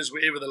areas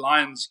wherever the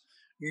lions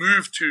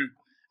moved to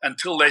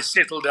until they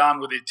settled down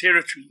with their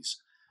territories.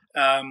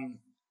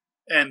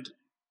 And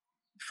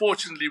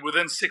fortunately,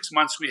 within 6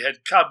 months, we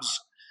had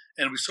cubs,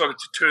 and we started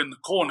to turn the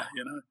corner,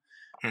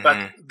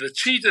 But the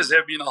cheetahs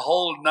have been a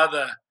whole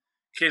nother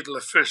kettle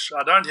of fish.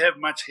 I don't have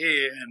much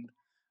hair, and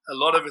a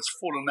lot of it's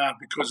fallen out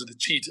because of the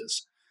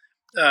cheetahs.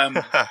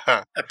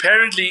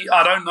 Apparently,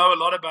 I don't know a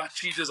lot about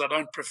cheetahs. I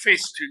don't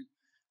profess to,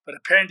 but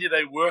apparently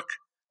they work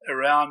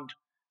around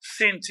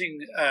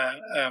scenting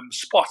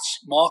spots,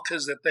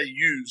 markers that they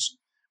use,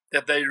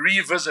 that they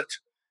revisit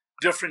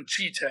different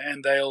cheetah,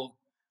 and they'll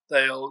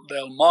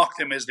mark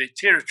them as their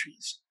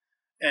territories.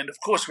 And of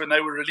course, when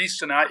they were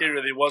released in our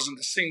area, there wasn't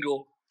a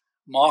single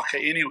marker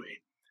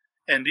anywhere.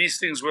 And these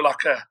things were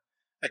like a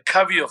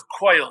covey of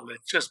quail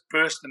that just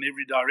burst in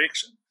every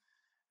direction.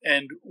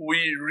 And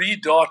we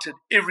redarted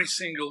every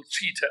single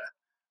cheetah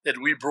that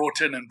we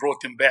brought in and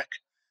brought them back.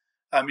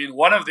 I mean,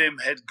 one of them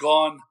had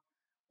gone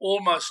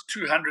almost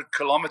 200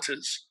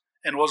 kilometers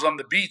and was on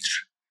the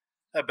beach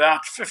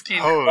about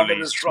 15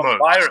 kilometers from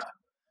Beira.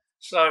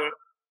 So,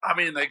 I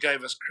mean, they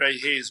gave us grey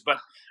hairs. But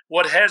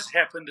what has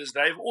happened is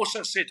they've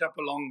also set up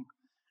along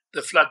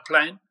the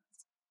floodplain.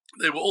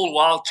 They were all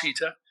wild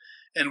cheetah.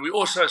 And we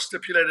also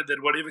stipulated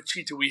that whatever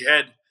cheetah we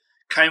had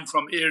came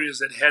from areas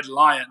that had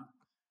lion,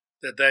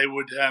 that they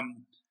would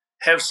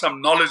have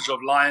some knowledge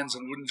of lions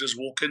and wouldn't just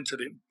walk into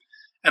them.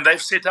 And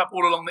they've set up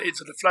all along the edge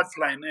of the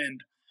floodplain.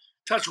 And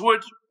touch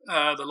wood,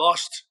 the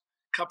last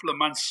couple of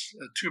months,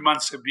 2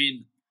 months have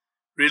been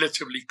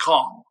relatively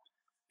calm.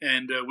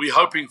 And we're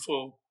hoping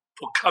for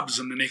cubs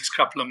in the next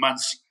couple of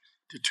months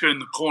to turn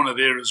the corner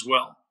there as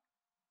well.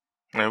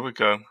 There we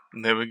go.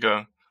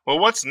 Well,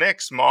 what's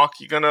next, Mark?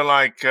 You're going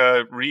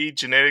to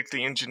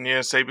re-genetically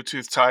engineer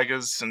saber-toothed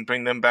tigers and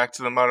bring them back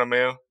to the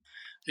Maremeo?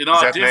 You know,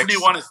 I definitely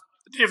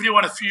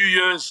want a few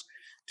years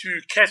to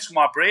catch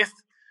my breath.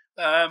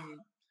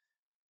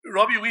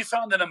 Robbie, we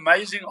found an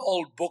amazing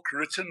old book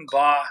written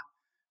by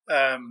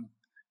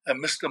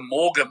Mr.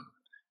 Morgan,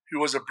 who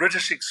was a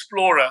British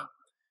explorer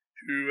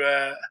who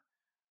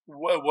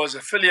was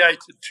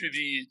affiliated to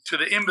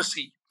the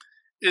embassy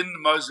in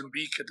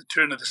Mozambique at the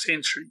turn of the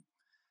century.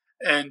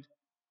 And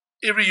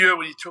every year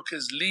when he took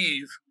his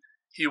leave,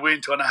 he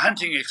went on a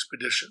hunting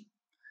expedition.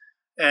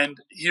 And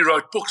he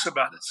wrote books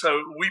about it.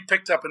 So we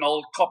picked up an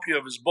old copy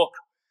of his book.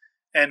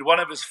 And one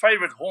of his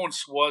favorite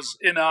haunts was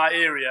in our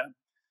area.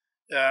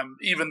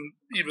 Even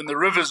the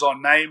rivers are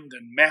named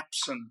and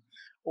maps and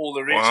all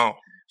the rest. Wow.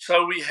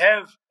 So we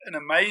have an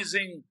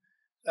amazing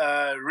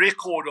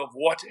record of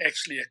what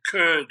actually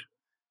occurred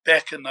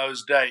back in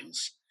those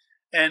days.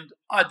 And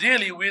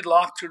ideally, we'd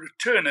like to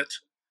return it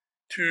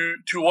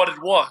to what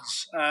it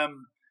was.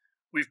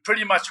 We've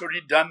pretty much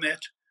already done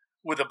that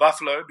with the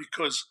buffalo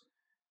because,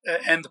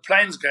 and the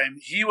Plains game,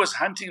 he was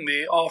hunting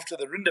there after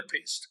the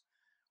rinderpest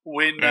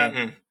when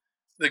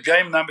the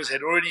game numbers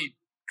had already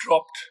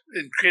dropped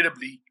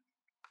incredibly.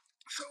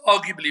 So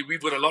arguably,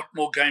 we've got a lot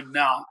more game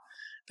now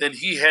than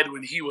he had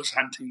when he was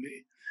hunting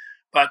there.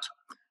 But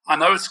I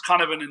know it's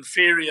kind of an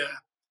inferior,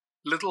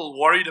 little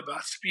worried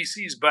about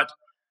species, but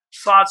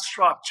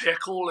side-striped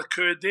jackal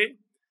occurred there.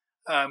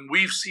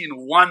 We've seen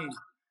one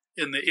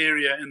in the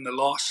area in the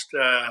last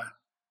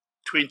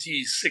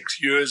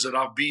 26 years that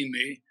I've been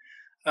there.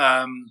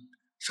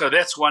 So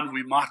that's one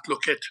we might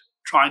look at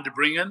trying to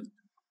bring in.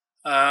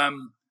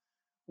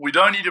 We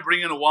don't need to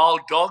bring in a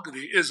wild dog.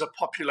 There is a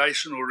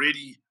population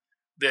already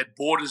that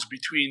borders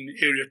between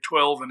Area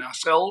 12 and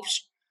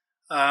ourselves.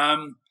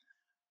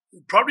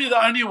 Probably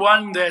the only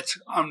one that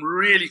I'm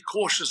really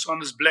cautious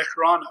on is black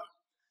rhino.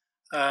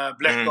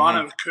 Black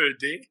rhino occurred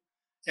there,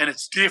 and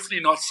it's definitely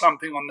not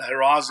something on the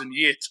horizon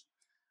yet.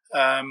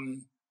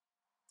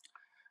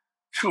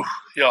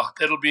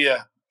 That'll be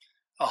a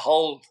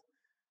whole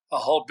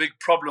big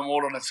problem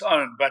all on its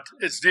own, but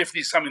it's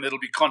definitely something that'll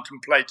be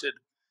contemplated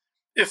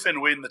if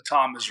and when the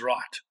time is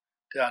right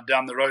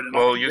down the road. And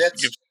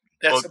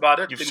that's about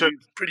it. We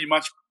pretty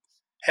much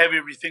have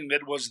everything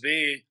that was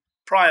there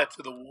prior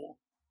to the war.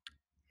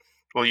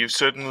 Well, you've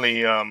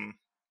certainly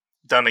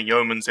done a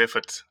yeoman's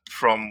effort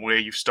from where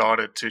you've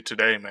started to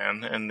today,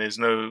 man. And there's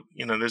no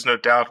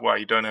doubt why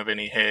you don't have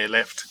any hair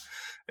left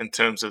in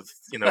terms of,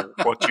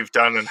 what you've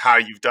done and how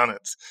you've done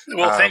it.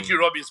 Well, thank you,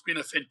 Robbie. It's been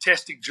a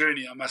fantastic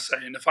journey, I must say.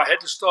 And if I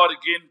had to start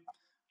again,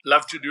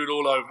 love to do it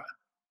all over.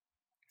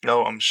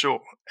 No, I'm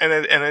sure. And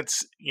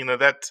it's,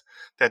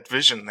 that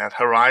vision, that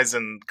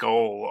horizon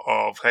goal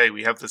of, hey,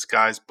 we have this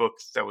guy's book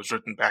that was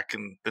written back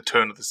in the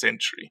turn of the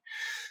century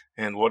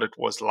and what it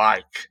was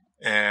like.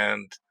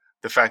 And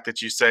the fact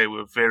that you say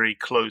we're very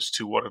close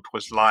to what it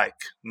was like,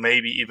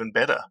 maybe even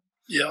better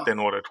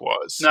than what it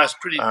was. No, it's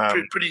pretty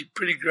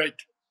great,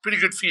 pretty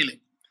good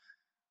feeling.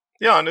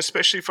 Yeah, and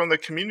especially from the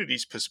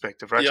community's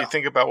perspective, right? Yeah. You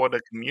think about what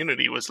a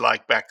community was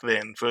like back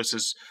then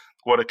versus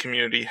what a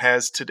community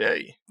has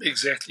today.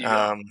 Exactly.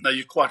 No,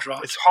 you're quite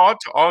right. It's hard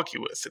to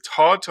argue with. It's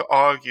hard to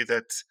argue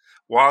that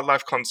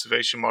wildlife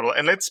conservation model.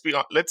 And let's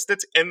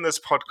end this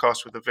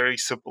podcast with a very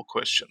simple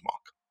question,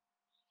 Mark.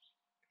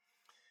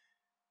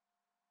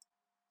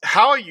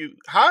 How are you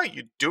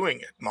doing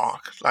it,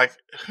 Mark? Like,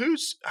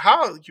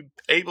 how are you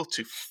able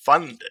to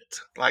fund it?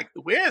 Like,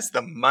 where's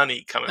the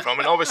money coming from?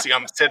 And obviously,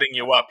 I'm setting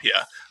you up here.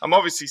 I'm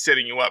obviously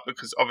setting you up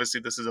because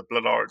obviously this is a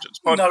Blood Origins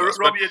podcast. No,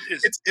 Robbie, it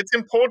is. It's an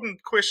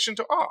important question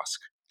to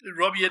ask.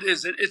 Robbie, it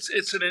is.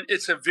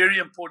 It's a very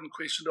important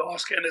question to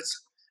ask, and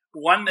it's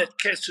one that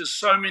catches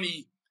so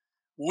many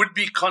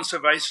would-be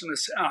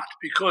conservationists out,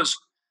 because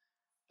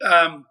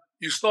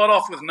you start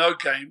off with no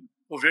game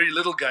or very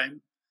little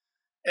game,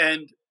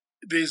 and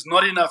there's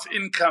not enough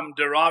income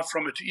derived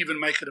from it to even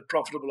make it a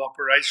profitable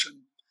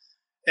operation.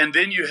 And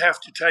then you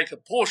have to take a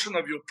portion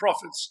of your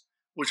profits,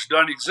 which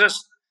don't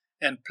exist,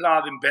 and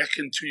plow them back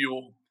into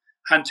your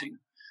hunting.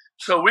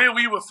 So where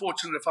we were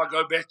fortunate, if I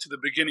go back to the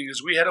beginning,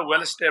 is we had a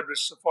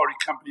well-established safari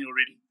company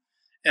already,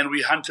 and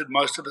we hunted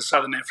most of the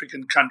Southern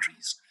African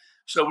countries.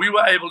 So we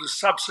were able to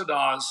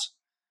subsidize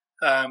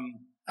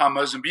our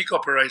Mozambique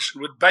operation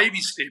with baby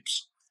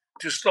steps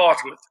to start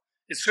with.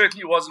 It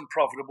certainly wasn't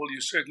profitable. You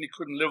certainly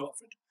couldn't live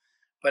off it.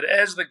 But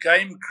as the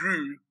game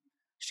grew,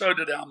 so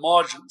did our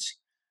margins.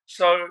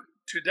 So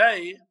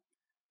today,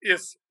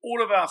 if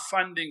all of our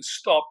funding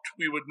stopped,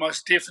 we would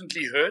most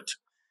definitely hurt,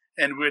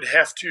 and we'd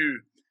have to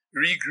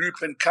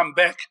regroup and come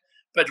back.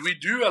 But we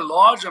do a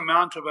large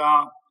amount of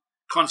our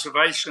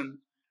conservation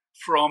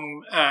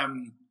from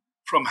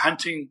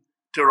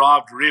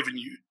hunting-derived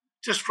revenue,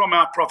 just from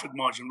our profit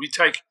margin. We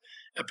take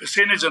a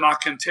percentage, and I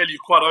can tell you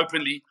quite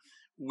openly,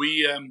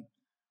 we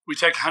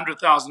take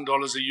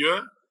 $100,000 a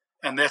year,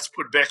 and that's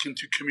put back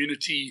into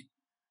community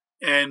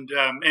and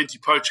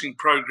anti-poaching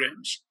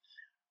programs.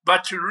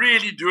 But to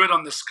really do it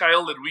on the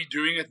scale that we're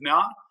doing it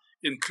now,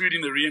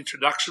 including the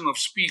reintroduction of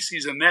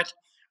species and that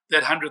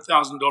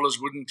 $100,000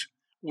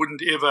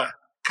 wouldn't ever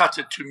cut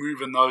it to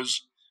move in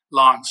those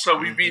lines. So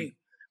we've been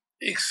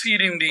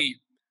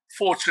exceedingly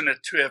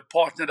fortunate to have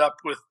partnered up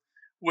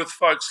with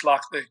folks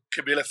like the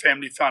Kabila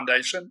Family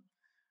Foundation,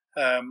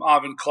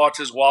 Ivan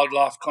Carter's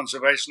Wildlife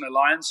Conservation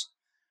Alliance,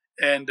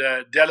 and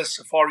Dallas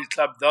Safari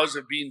Club. Those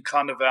have been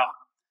kind of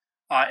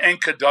our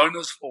anchor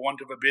donors, for want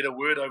of a better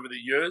word, over the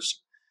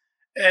years.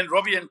 And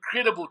Robbie,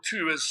 incredible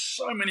too is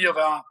so many of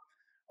our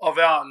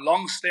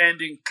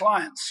long-standing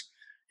clients,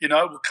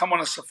 will come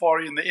on a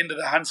safari and the end of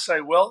the hunt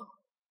say, well,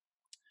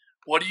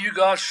 what are you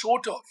guys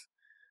short of?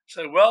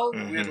 So,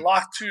 we'd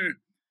like to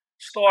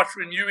start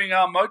renewing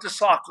our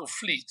motorcycle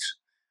fleet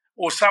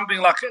or something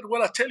like that.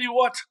 Well, I tell you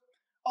what,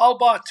 I'll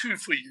buy 2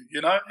 for you,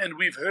 and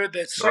we've heard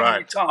that so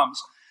many times.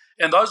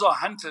 And those are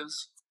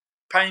hunters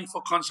paying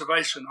for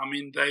conservation. I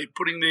mean, they're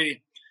putting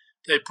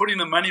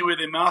the money where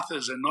their mouth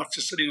is and not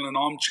just sitting in an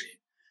armchair.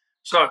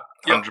 So,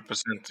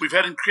 100%. We've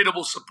had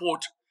incredible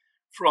support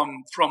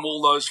from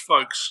all those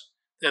folks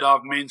that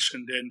I've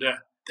mentioned, and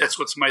that's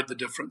what's made the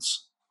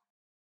difference.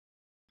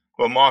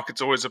 Well, Mark,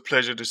 it's always a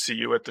pleasure to see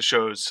you at the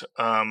shows.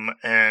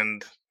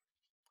 And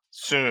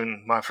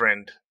soon, my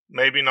friend,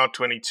 maybe not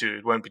 22,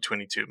 it won't be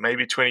 22,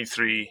 maybe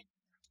 23,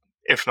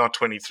 if not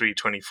 23,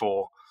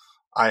 24.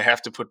 I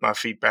have to put my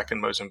feet back in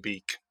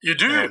Mozambique. You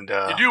do.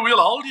 You do. We'll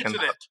hold you to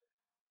that.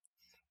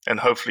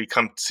 And hopefully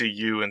come see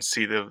you and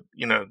see the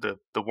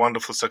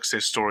wonderful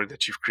success story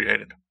that you've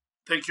created.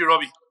 Thank you,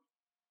 Robbie.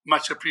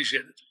 Much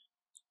appreciated.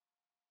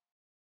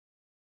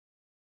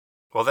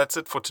 Well, that's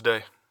it for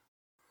today.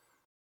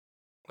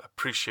 I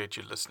appreciate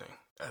you listening,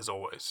 as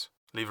always.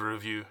 Leave a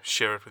review,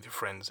 share it with your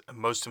friends, and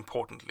most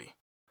importantly,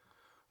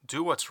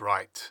 do what's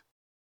right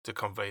to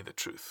convey the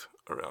truth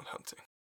around hunting.